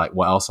space for like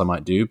what else I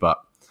might do. But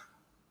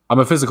I'm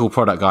a physical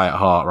product guy at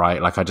heart,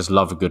 right? Like I just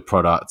love a good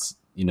product.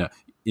 Once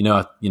you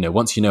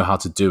know how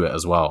to do it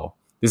as well.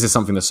 This is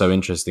something that's so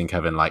interesting,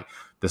 Kevin. Like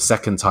the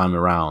second time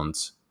around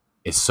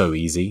is so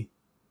easy.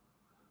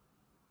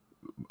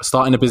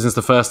 Starting a business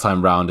the first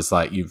time round is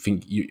like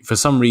for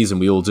some reason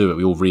we all do it.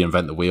 We all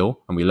reinvent the wheel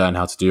and we learn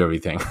how to do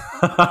everything.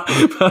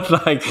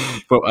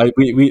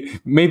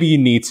 Maybe you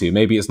need to.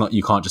 Maybe it's not.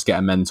 You can't just get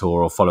a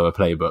mentor or follow a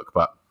playbook.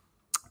 But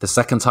the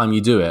second time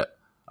you do it,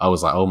 I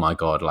was like, oh my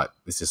god, like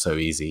this is so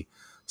easy.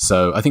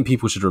 So I think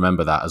people should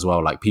remember that as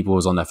well. Like people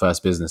who's on their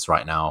first business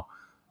right now,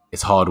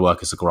 it's hard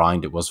work, it's a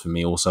grind. It was for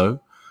me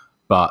also.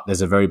 But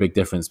there's a very big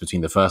difference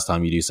between the first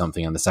time you do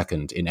something and the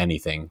second in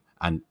anything.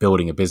 And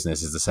building a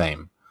business is the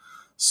same.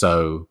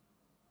 So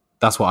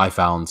that's what I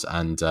found,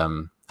 and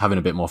having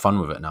a bit more fun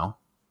with it now.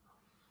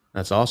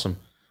 That's awesome.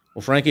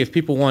 Well, Frankie, if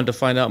people wanted to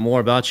find out more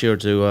about you or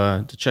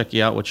to check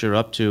you out, what you're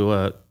up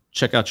to,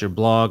 check out your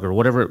blog or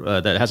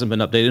whatever that hasn't been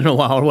updated in a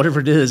while or whatever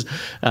it is,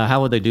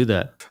 how would they do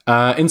that?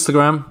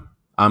 Instagram.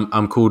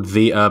 I'm called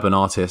The Urban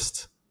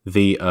Artist.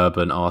 The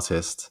Urban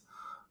Artist.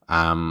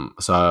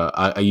 So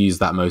I use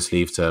that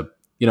mostly to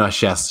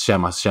share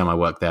my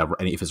work there,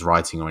 if it's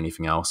writing or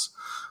anything else.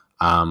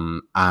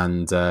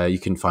 And you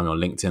can find me on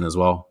LinkedIn as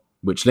well,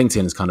 which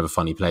LinkedIn is kind of a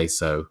funny place,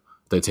 so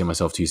don't take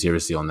myself too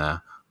seriously on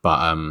there.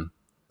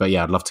 But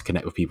yeah, I'd love to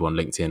connect with people on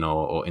LinkedIn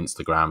or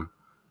Instagram.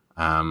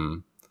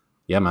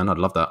 Yeah, man, I'd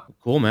love that.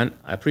 Cool, man.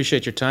 I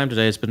appreciate your time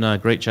today. It's been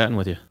great chatting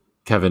with you.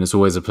 Kevin, it's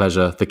always a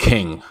pleasure. The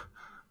King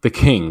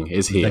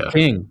is here. The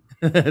King.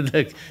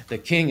 the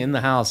King in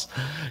the house.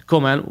 Cool,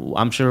 man.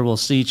 I'm sure we'll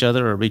see each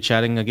other or be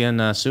chatting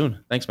again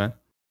soon. Thanks, man.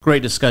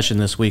 Great discussion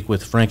this week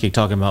with Frankie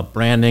talking about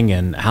branding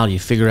and how you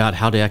figure out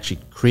how to actually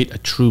create a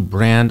true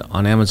brand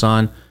on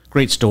Amazon.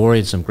 Great story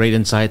and some great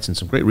insights and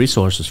some great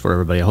resources for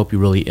everybody. I hope you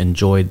really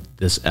enjoyed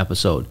this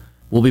episode.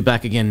 We'll be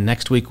back again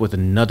next week with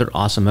another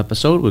awesome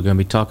episode. We're going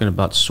to be talking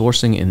about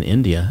sourcing in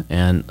India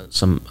and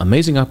some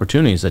amazing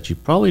opportunities that you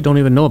probably don't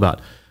even know about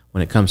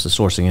when it comes to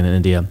sourcing in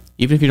India.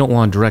 Even if you don't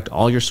want to direct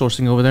all your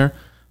sourcing over there,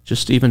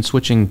 just even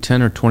switching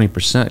 10 or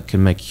 20%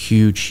 can make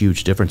huge,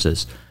 huge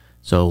differences.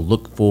 So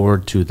look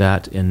forward to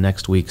that in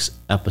next week's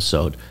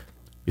episode.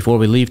 Before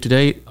we leave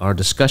today, our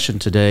discussion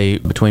today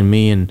between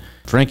me and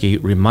Frankie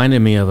reminded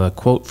me of a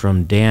quote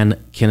from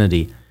Dan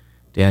Kennedy.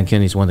 Dan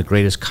Kennedy is one of the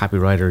greatest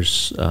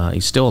copywriters,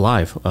 he's still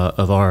alive,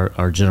 of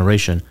our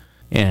generation.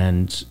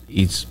 And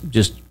he's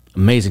just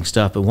amazing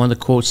stuff. But one of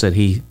the quotes that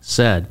he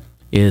said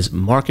is,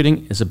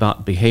 marketing is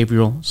about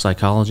behavioral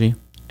psychology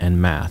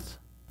and math.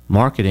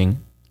 Marketing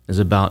is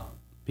about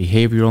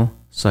behavioral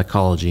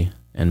psychology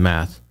and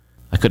math.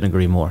 I couldn't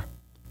agree more.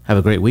 Have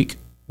a great week.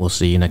 We'll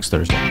see you next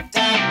Thursday.